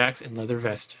 huge axe, and leather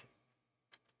vest.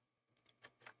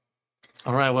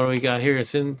 All right, what do we got here?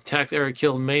 Syntax error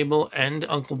killed Mabel and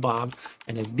Uncle Bob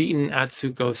and has beaten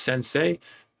Atsuko Sensei,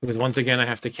 because once again I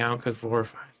have to count because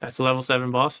that's a level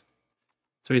 7 boss.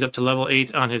 So he's up to level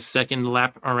 8 on his second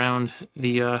lap around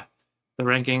the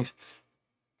rankings.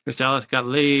 Crystallis got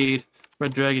laid.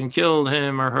 Red Dragon killed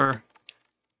him or her.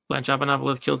 Blanche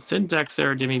Opanopolis killed Syntax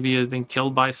error. Jimmy B has been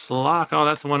killed by Slock. Oh,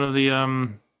 that's one of the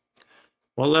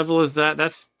what level is that? I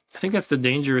think that's the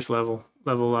dangerous level.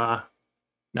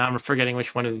 Now I'm forgetting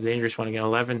which one is the dangerous one again.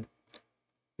 11,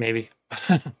 maybe.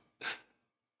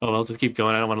 Oh, I'll just keep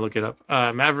going. I don't want to look it up.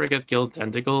 Maverick has killed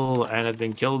Tentacle and has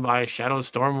been killed by Shadow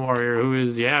Storm Warrior, who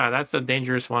is, that's the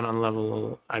dangerous one on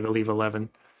level, I believe, 11.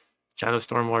 Shadow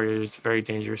Storm Warrior is very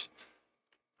dangerous.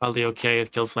 Aldio K has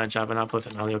killed Blanche Opanopolis,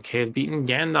 and Aldio K has beaten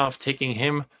Gandalf, taking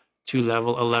him to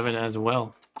level 11 as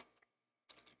well.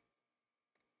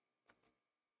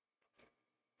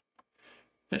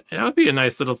 That would be a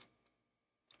nice little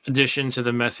addition to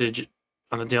the message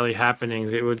on the daily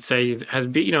happenings. It would say he has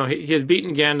beaten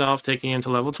Gandalf, taking him to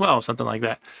level 12, something like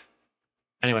that.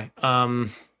 Anyway,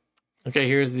 okay,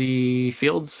 here's the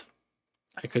fields.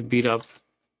 I could beat up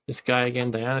this guy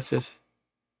again, Dionysus,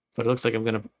 but it looks like I'm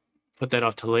going to put that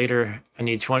off to later. I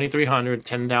need 2,300,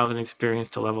 10,000 experience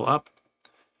to level up.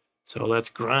 So let's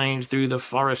grind through the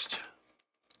forest.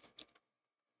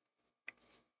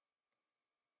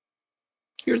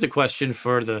 Here's a question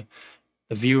for the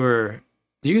viewer.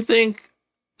 Do you think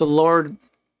the Lord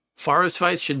forest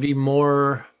fights should be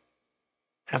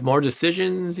have more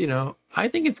decisions? I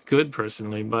think it's good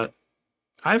personally, but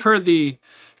I've heard the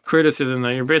criticism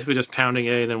that you're basically just pounding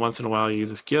A, and then once in a while you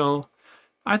use a skill.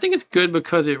 I think it's good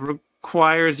because it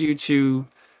requires you to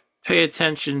pay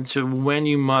attention to when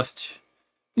you must.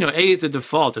 A is the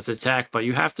default, it's attack, but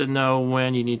you have to know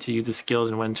when you need to use the skills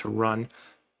and when to run.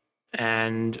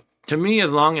 And to me,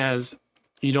 as long as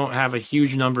you don't have a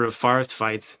huge number of forest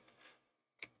fights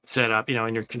set up,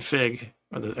 in your config,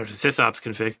 or the sysops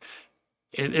config,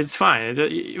 it's fine.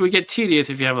 It would get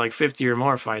tedious if you have like 50 or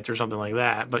more fights or something like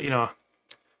that. But,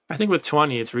 I think with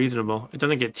 20, it's reasonable. It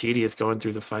doesn't get tedious going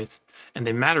through the fights. And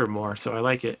they matter more, so I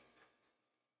like it.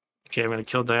 Okay, I'm going to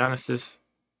kill Dionysus.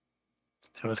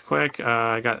 That was quick. Did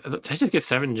I just get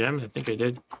 7 gems? I think I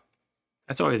did.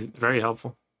 That's always very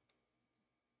helpful.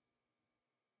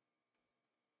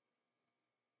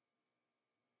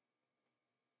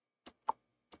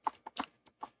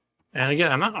 And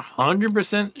again, I'm not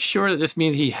 100% sure that this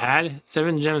means he had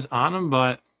 7 gems on him,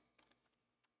 but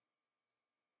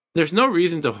there's no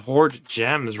reason to hoard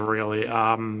gems, really.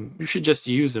 You should just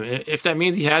use them. If that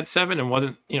means he had 7 and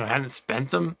wasn't, hadn't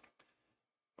spent them,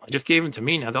 I just gave them to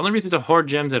me. Now, the only reason to hoard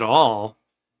gems at all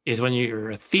is when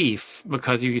you're a thief,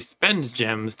 because you spend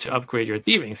gems to upgrade your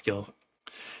thieving skills.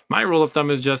 My rule of thumb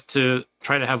is just to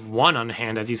try to have 1 on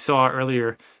hand, as you saw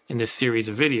earlier in this series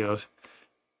of videos.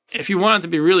 If you want to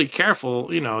be really careful,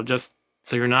 just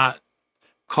so you're not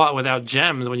caught without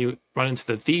gems when you run into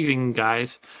the thieving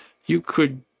guys, you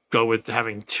could go with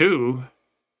having 2,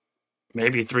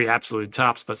 maybe 3 absolute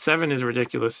tops, but 7 is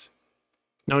ridiculous.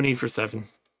 No need for 7.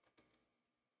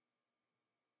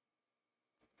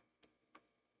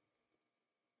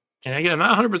 And again, I'm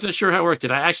not 100% sure how it worked.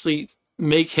 Did I actually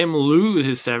make him lose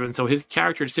his 7, so his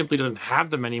character simply doesn't have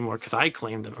them anymore because I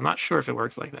claimed them? I'm not sure if it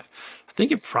works like that. I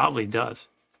think it probably does.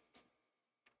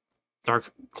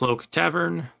 Dark Cloak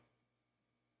Tavern.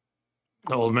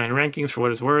 The Old Man rankings for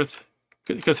what it's worth.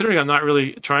 Considering I'm not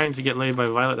really trying to get laid by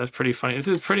Violet, that's pretty funny. This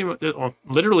is pretty much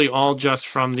literally all just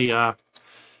from the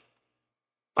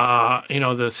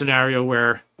the scenario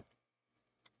where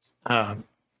the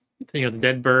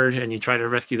dead bird and you try to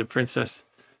rescue the princess.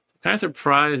 I'm kind of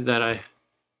surprised that I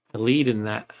lead in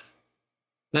that.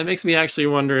 That makes me actually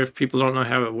wonder if people don't know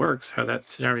how it works, how that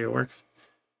scenario works.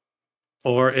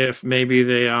 Or if maybe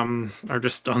they are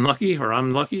just unlucky or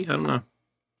I'm lucky, I don't know.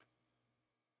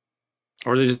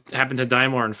 Or they just happen to die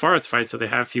more in forest fights, so they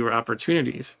have fewer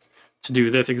opportunities to do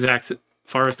this exact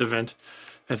forest event,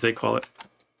 as they call it.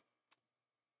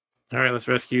 All right, let's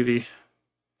rescue the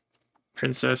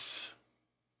princess.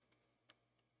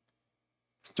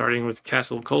 Starting with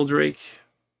Castle Coldrake.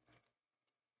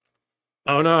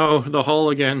 Oh no, the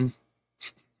hole again.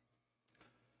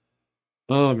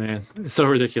 Oh man, it's so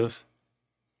ridiculous.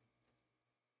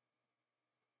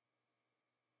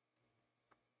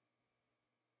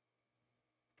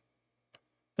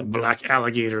 The black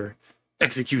alligator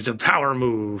executes a power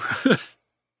move.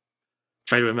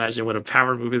 Try to imagine what a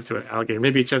power move is to an alligator.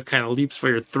 Maybe it just kind of leaps for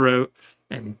your throat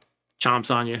and chomps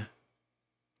on you.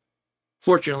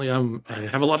 Fortunately, I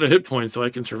have a lot of hit points, so I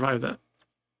can survive that.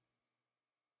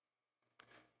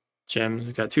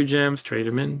 Gems. Got 2 gems. Trade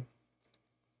them in.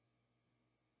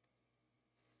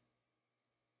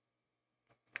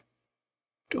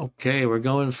 Okay, we're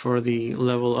going for the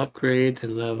level upgrade to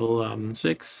level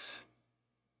 6.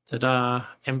 Ta-da!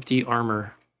 Empty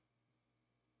armor.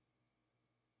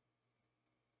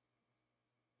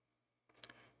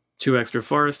 2 extra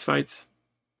forest fights.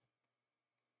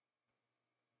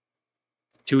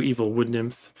 2 evil wood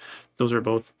nymphs. Those are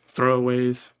both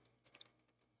throwaways.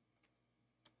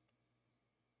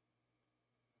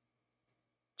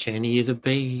 Jenny is a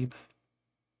babe.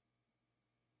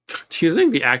 Do you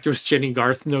think the actress Jenny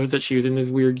Garth knows that she was in this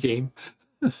weird game?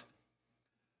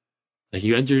 Like,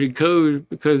 you entered a code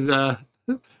because the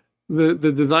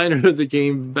designer of the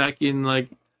game back in, like,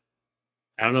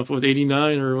 I don't know if it was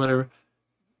 89 or whatever.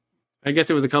 I guess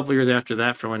it was a couple years after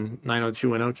that for when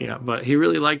 90210 came out, but he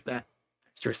really liked that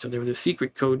actress, so there was a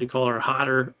secret code to call her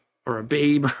hotter or a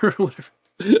babe or whatever.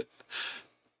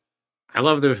 I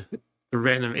love the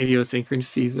random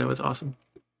idiosyncrasies. That was awesome.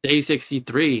 Day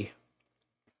 63.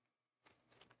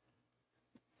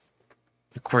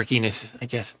 The quirkiness, I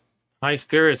guess. High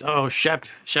spirits. Oh, Shep.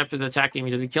 Shep is attacking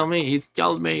me. Does he kill me? He's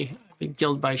killed me. I've been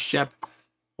killed by Shep.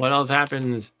 What else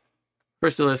happens?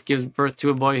 Chrysalis gives birth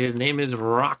to a boy. His name is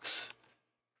Rox.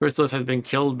 Chrysalis has been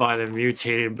killed by the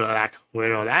mutated Black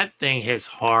Widow. That thing hits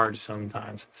hard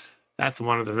sometimes. That's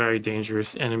one of the very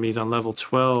dangerous enemies on level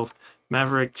 12.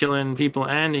 Maverick killing people,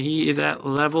 and he is at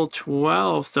level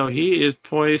 12, so he is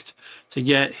poised to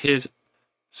get his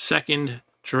 2nd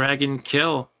dragon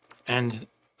kill. And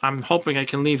I'm hoping I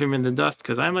can leave him in the dust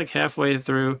because I'm like halfway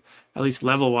through, at least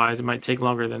level-wise. It might take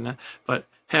longer than that, but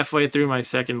halfway through my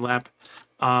 2nd lap.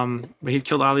 But he's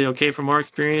killed Ali OK for more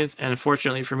experience, and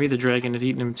unfortunately for me, the dragon has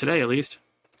eaten him today, at least.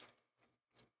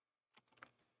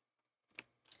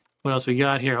 What else we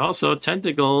got here? Also,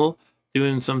 Tentacle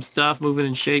doing some stuff, moving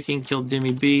and shaking, killed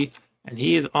Dimmy B. And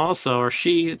he is also, or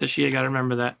she, I gotta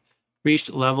remember that,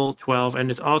 reached level 12,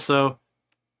 and is also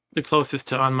the closest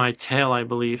to on my tail, I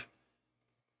believe.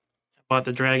 But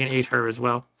the dragon ate her as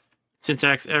well.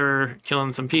 Syntax error,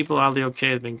 killing some people. Ali OK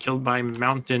has been killed by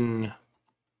Mountain.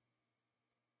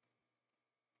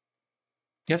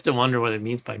 You have to wonder what it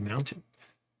means by mountain.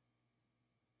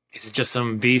 Is it just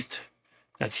some beast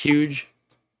that's huge?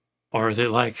 Or is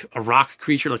it like a rock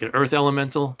creature, like an earth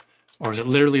elemental? Or is it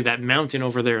literally that mountain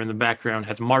over there in the background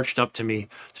has marched up to me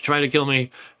to try to kill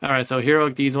me? All right, so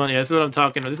heroic deeds 1. Yeah, this is what I'm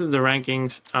talking about. This is the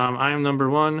rankings. I am number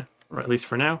 1, or at least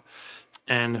for now.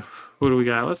 And who do we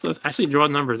got? Let's actually draw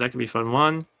numbers. That could be fun.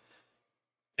 1.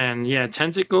 And yeah,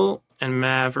 Tentacle and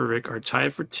Maverick are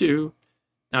tied for 2.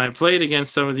 Now, I played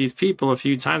against some of these people a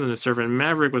few times on the server, and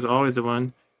Maverick was always the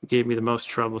one who gave me the most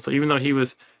trouble. So even though he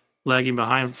was lagging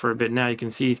behind for a bit now, you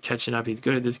can see he's catching up. He's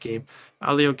good at this game.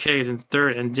 Ali OK is in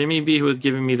 3rd, and Jimmy B, who is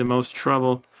giving me the most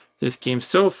trouble this game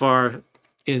so far,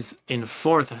 is in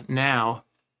 4th now.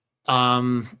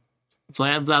 Blah,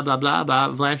 blah, blah, blah,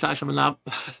 blah.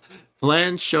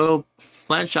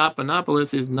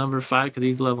 Flanshopanopolis is number 5 because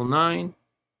he's level 9.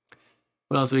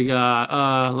 What else we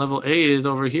got? Level 8 is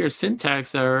over here.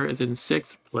 Syntax Error is in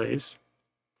 6th place.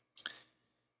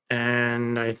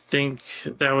 And I think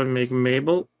that would make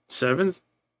Mabel 7th.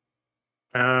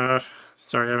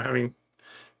 Sorry, I'm having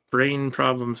brain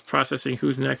problems processing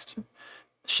who's next.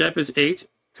 Shep is 8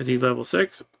 because he's level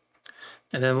 6.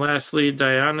 And then lastly,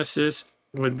 Dionysus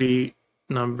would be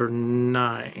number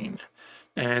 9.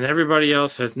 And everybody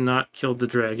else has not killed the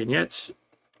dragon yet.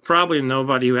 Probably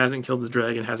nobody who hasn't killed the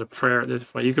dragon has a prayer at this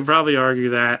point. You could probably argue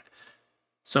that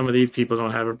some of these people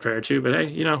don't have a prayer too, but hey,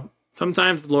 you know,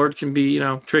 sometimes the Lord can be, you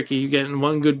know, tricky. You get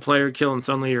one good player kill and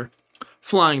suddenly you're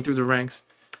flying through the ranks.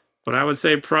 But I would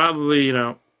say probably, you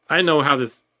know, I know how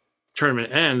this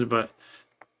tournament ends, but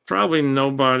probably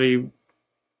nobody,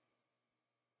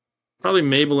 probably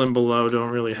Mabel and below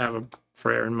don't really have a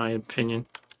prayer in my opinion.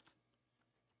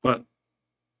 But,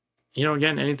 you know,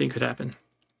 again, anything could happen.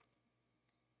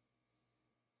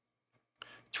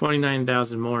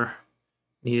 29,000 more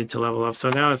needed to level up. So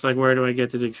now it's like, where do I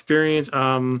get this experience?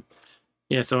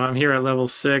 Yeah, so I'm here at level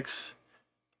 6.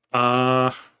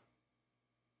 I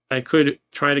could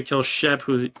try to kill Shep,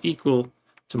 who's equal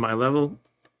to my level.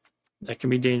 That can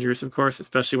be dangerous, of course,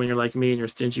 especially when you're like me and you're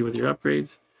stingy with your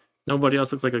upgrades. Nobody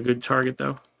else looks like a good target,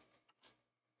 though.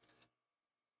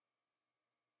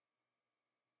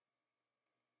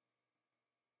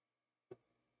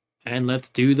 And let's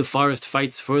do the forest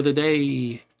fights for the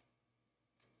day.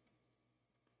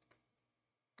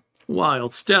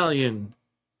 Wild Stallion.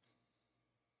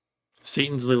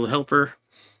 Satan's little helper.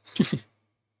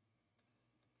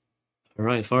 All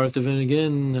right, forest event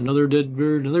again. Another dead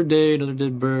bird. Another day, another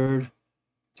dead bird.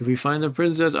 Did we find the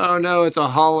princess? Oh no, it's a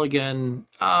hall again.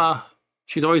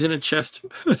 She's always in a chest.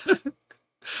 And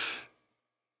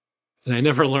I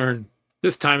never learn.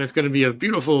 This time it's going to be a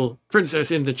beautiful princess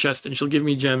in the chest, and she'll give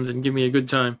me gems and give me a good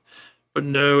time. But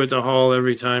no, it's a hall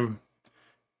every time.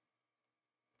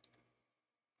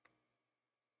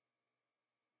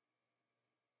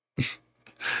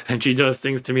 And she does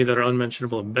things to me that are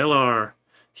unmentionable. Belar.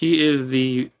 He is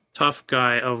the tough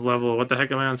guy of level... What the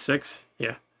heck am I on? 6?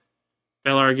 Yeah.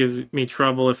 Belar gives me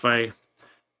trouble if I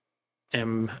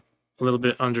am a little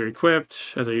bit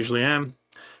under-equipped, as I usually am.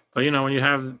 But, you know, when you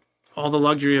have all the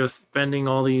luxury of spending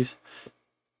all these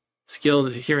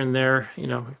skills here and there, you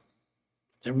know,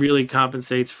 it really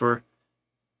compensates for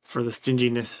the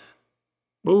stinginess.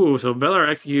 Ooh, so Belar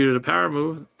executed a power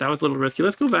move. That was a little risky.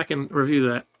 Let's go back and review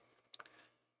that.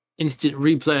 Instant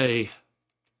replay.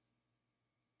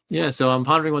 Yeah, so I'm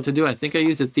pondering what to do. I think I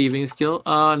used a thieving skill.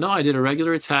 No, I did a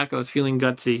regular attack. I was feeling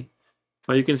gutsy.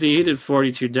 But you can see he did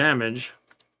 42 damage.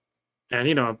 And,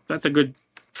 you know, that's a good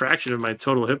fraction of my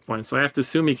total hit points. So I have to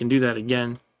assume he can do that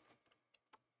again.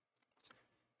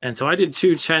 And so I did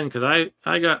 210 because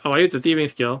I got... Oh, I used a thieving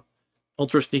skill.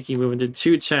 Ultra sneaky move and did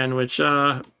 210, which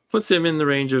puts him in the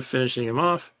range of finishing him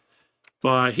off.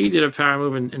 But he did a power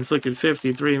move and inflicted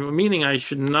 53, meaning I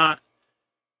should not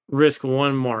risk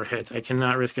one more hit. I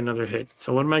cannot risk another hit.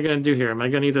 So what am I going to do here? Am I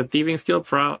going to use a thieving skill?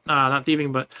 Not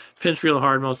thieving, but pinch real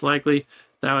hard, most likely.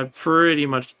 That would pretty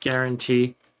much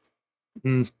guarantee...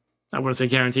 I wouldn't say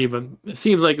guarantee, but it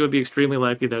seems like it would be extremely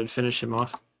likely that I'd finish him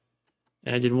off.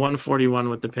 And I did 141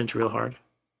 with the pinch real hard.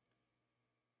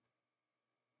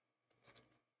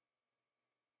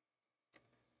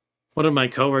 One of my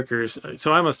coworkers,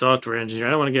 so I'm a software engineer. I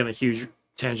don't want to get on a huge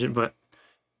tangent, but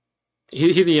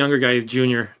he's a younger guy, he's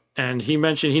junior. And he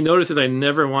mentioned, he notices I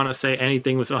never want to say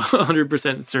anything with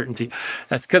 100% certainty.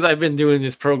 That's because I've been doing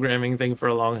this programming thing for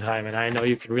a long time, and I know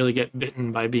you can really get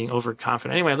bitten by being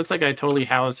overconfident. Anyway, it looks like I totally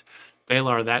housed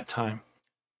Belar that time.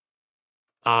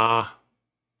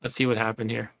 Let's see what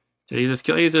happened here. Did he just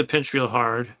kill? He's a pinch real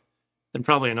hard. Then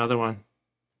probably another one.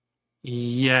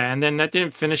 Yeah, and then that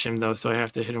didn't finish him, though, so I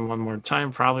have to hit him one more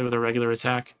time, probably with a regular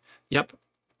attack. Yep.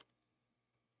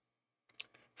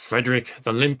 Frederick,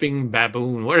 the limping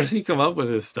baboon. Where does he come up with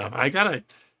this stuff? I gotta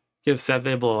give Seth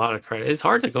Abel a lot of credit. It's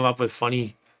hard to come up with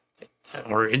funny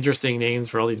or interesting names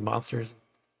for all these monsters.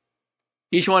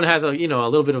 Each one has a a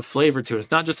little bit of flavor to it.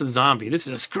 It's not just a zombie. This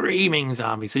is a screaming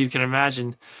zombie. So you can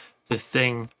imagine this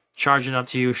thing charging up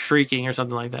to you, shrieking or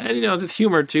something like that. And there's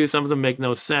humor too. Some of them make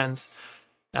no sense.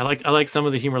 I like some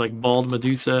of the humor, like Bald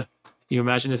Medusa. You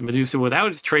imagine this Medusa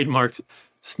without its trademarked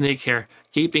snake hair,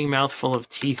 gaping mouth full of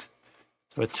teeth.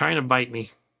 So it's trying to bite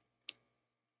me.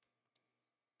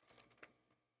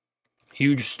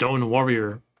 Huge stone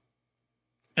warrior.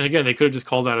 And again, they could have just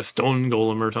called that a stone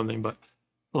golem or something, but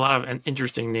a lot of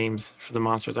interesting names for the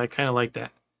monsters. I kind of like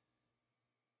that.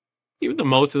 Even though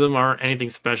most of them aren't anything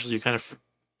special, you kind of,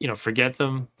 forget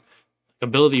them.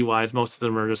 Ability-wise, most of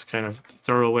them are just kind of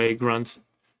throwaway grunts.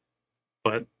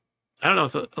 But, I don't know,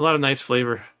 it's a lot of nice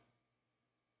flavor.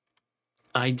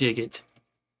 I dig it.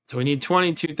 So we need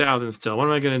 22,000 still. What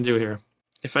am I going to do here?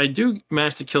 If I do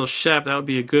manage to kill Shep, that would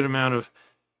be a good amount of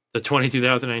the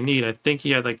 22,000 I need. I think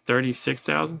he had like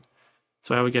 36,000.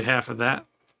 So I would get half of that,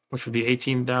 which would be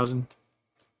 18,000.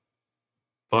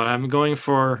 But I'm going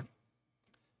for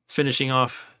finishing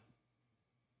off.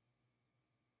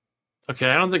 Okay,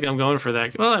 I don't think I'm going for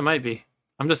that. Well, I might be.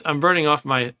 I'm burning off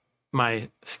my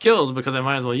skills because I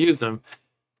might as well use them.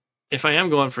 If I am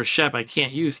going for Shep, I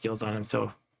can't use skills on him,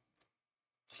 so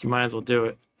you might as well do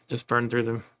it. Just burn through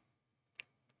them.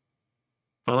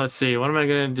 Well, let's see. What am I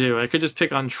going to do? I could just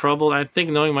pick on Trouble. I think,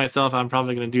 knowing myself, I'm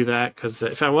probably going to do that, because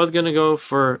if I was going to go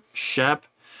for Shep,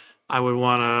 I would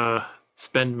want to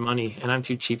spend money, and I'm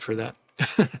too cheap for that.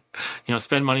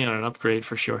 Spend money on an upgrade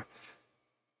for sure.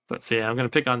 But see, I'm going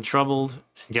to pick on Troubled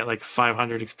and get like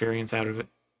 500 experience out of it.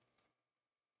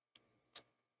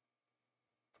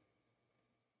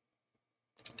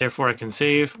 Therefore, I can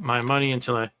save my money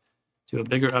until I do a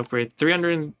bigger upgrade.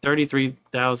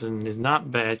 333,000 is not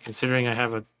bad, considering I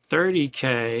have a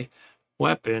 30k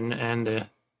weapon and a,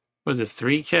 what is it,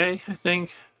 3k, I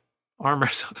think, armor.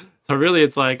 So really,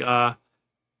 it's like the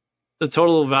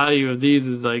total value of these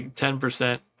is like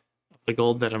 10% of the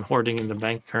gold that I'm hoarding in the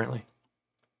bank currently.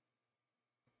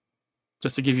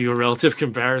 Just to give you a relative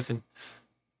comparison.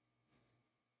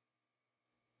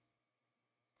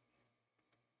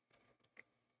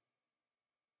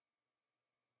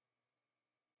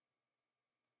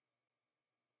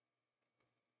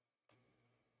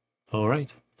 All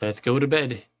right, let's go to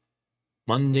bed.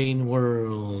 Mundane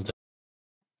world.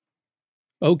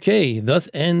 Okay, thus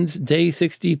ends day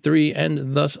 63,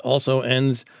 and thus also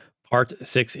ends part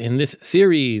 6 in this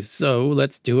series. So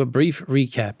let's do a brief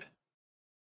recap.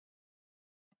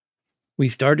 We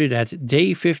started at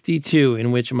day 52,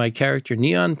 in which my character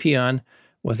Neon Peon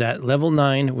was at level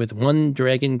 9 with 1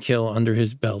 dragon kill under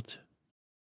his belt.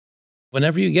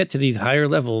 Whenever you get to these higher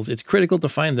levels, it's critical to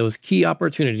find those key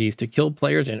opportunities to kill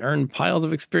players and earn piles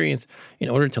of experience in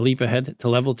order to leap ahead to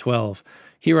level 12.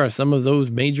 Here are some of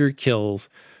those major kills.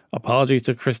 Apologies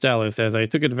to Crystallis, as I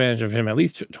took advantage of him at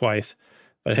least twice.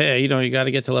 But hey, you got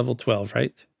to get to level 12,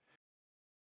 right?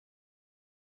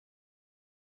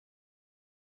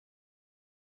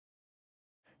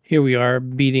 Here we are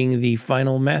beating the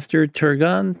final master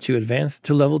Turgon to advance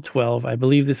to level 12. I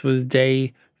believe this was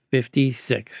day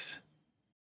 56.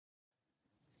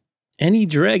 Any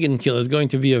dragon kill is going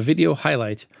to be a video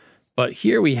highlight, but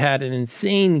here we had an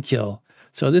insane kill.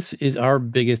 So this is our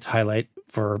biggest highlight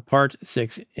for part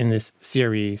 6 in this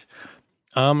series.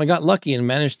 I got lucky and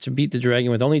managed to beat the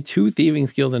dragon with only 2 thieving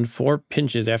skills and 4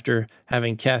 pinches after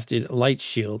having casted Light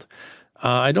Shield.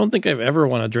 I don't think I've ever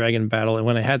won a dragon battle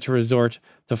when I had to resort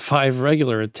to 5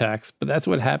 regular attacks, but that's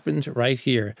what happened right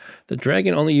here. The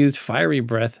dragon only used Fiery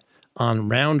Breath on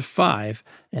round 5,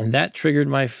 and that triggered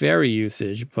my fairy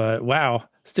usage. But wow,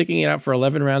 sticking it out for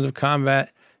 11 rounds of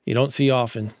combat, you don't see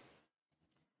often.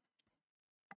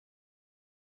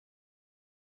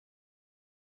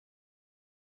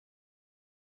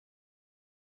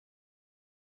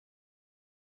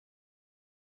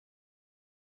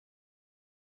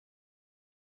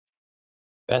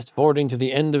 Fast forwarding to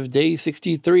the end of day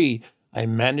 63, I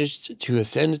managed to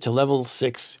ascend to level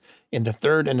 6 in the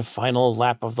 3rd and final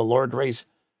lap of the Lord race.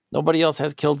 Nobody else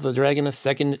has killed the dragon a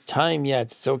second time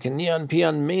yet, so can Neon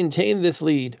Peon maintain this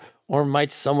lead, or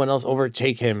might someone else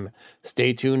overtake him?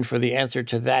 Stay tuned for the answer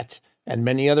to that and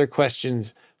many other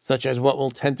questions, such as what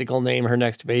will Tentacle name her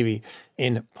next baby,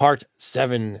 in part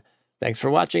 7. Thanks for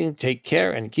watching, take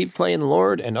care, and keep playing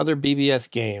Lord and other BBS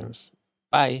games.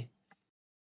 Bye.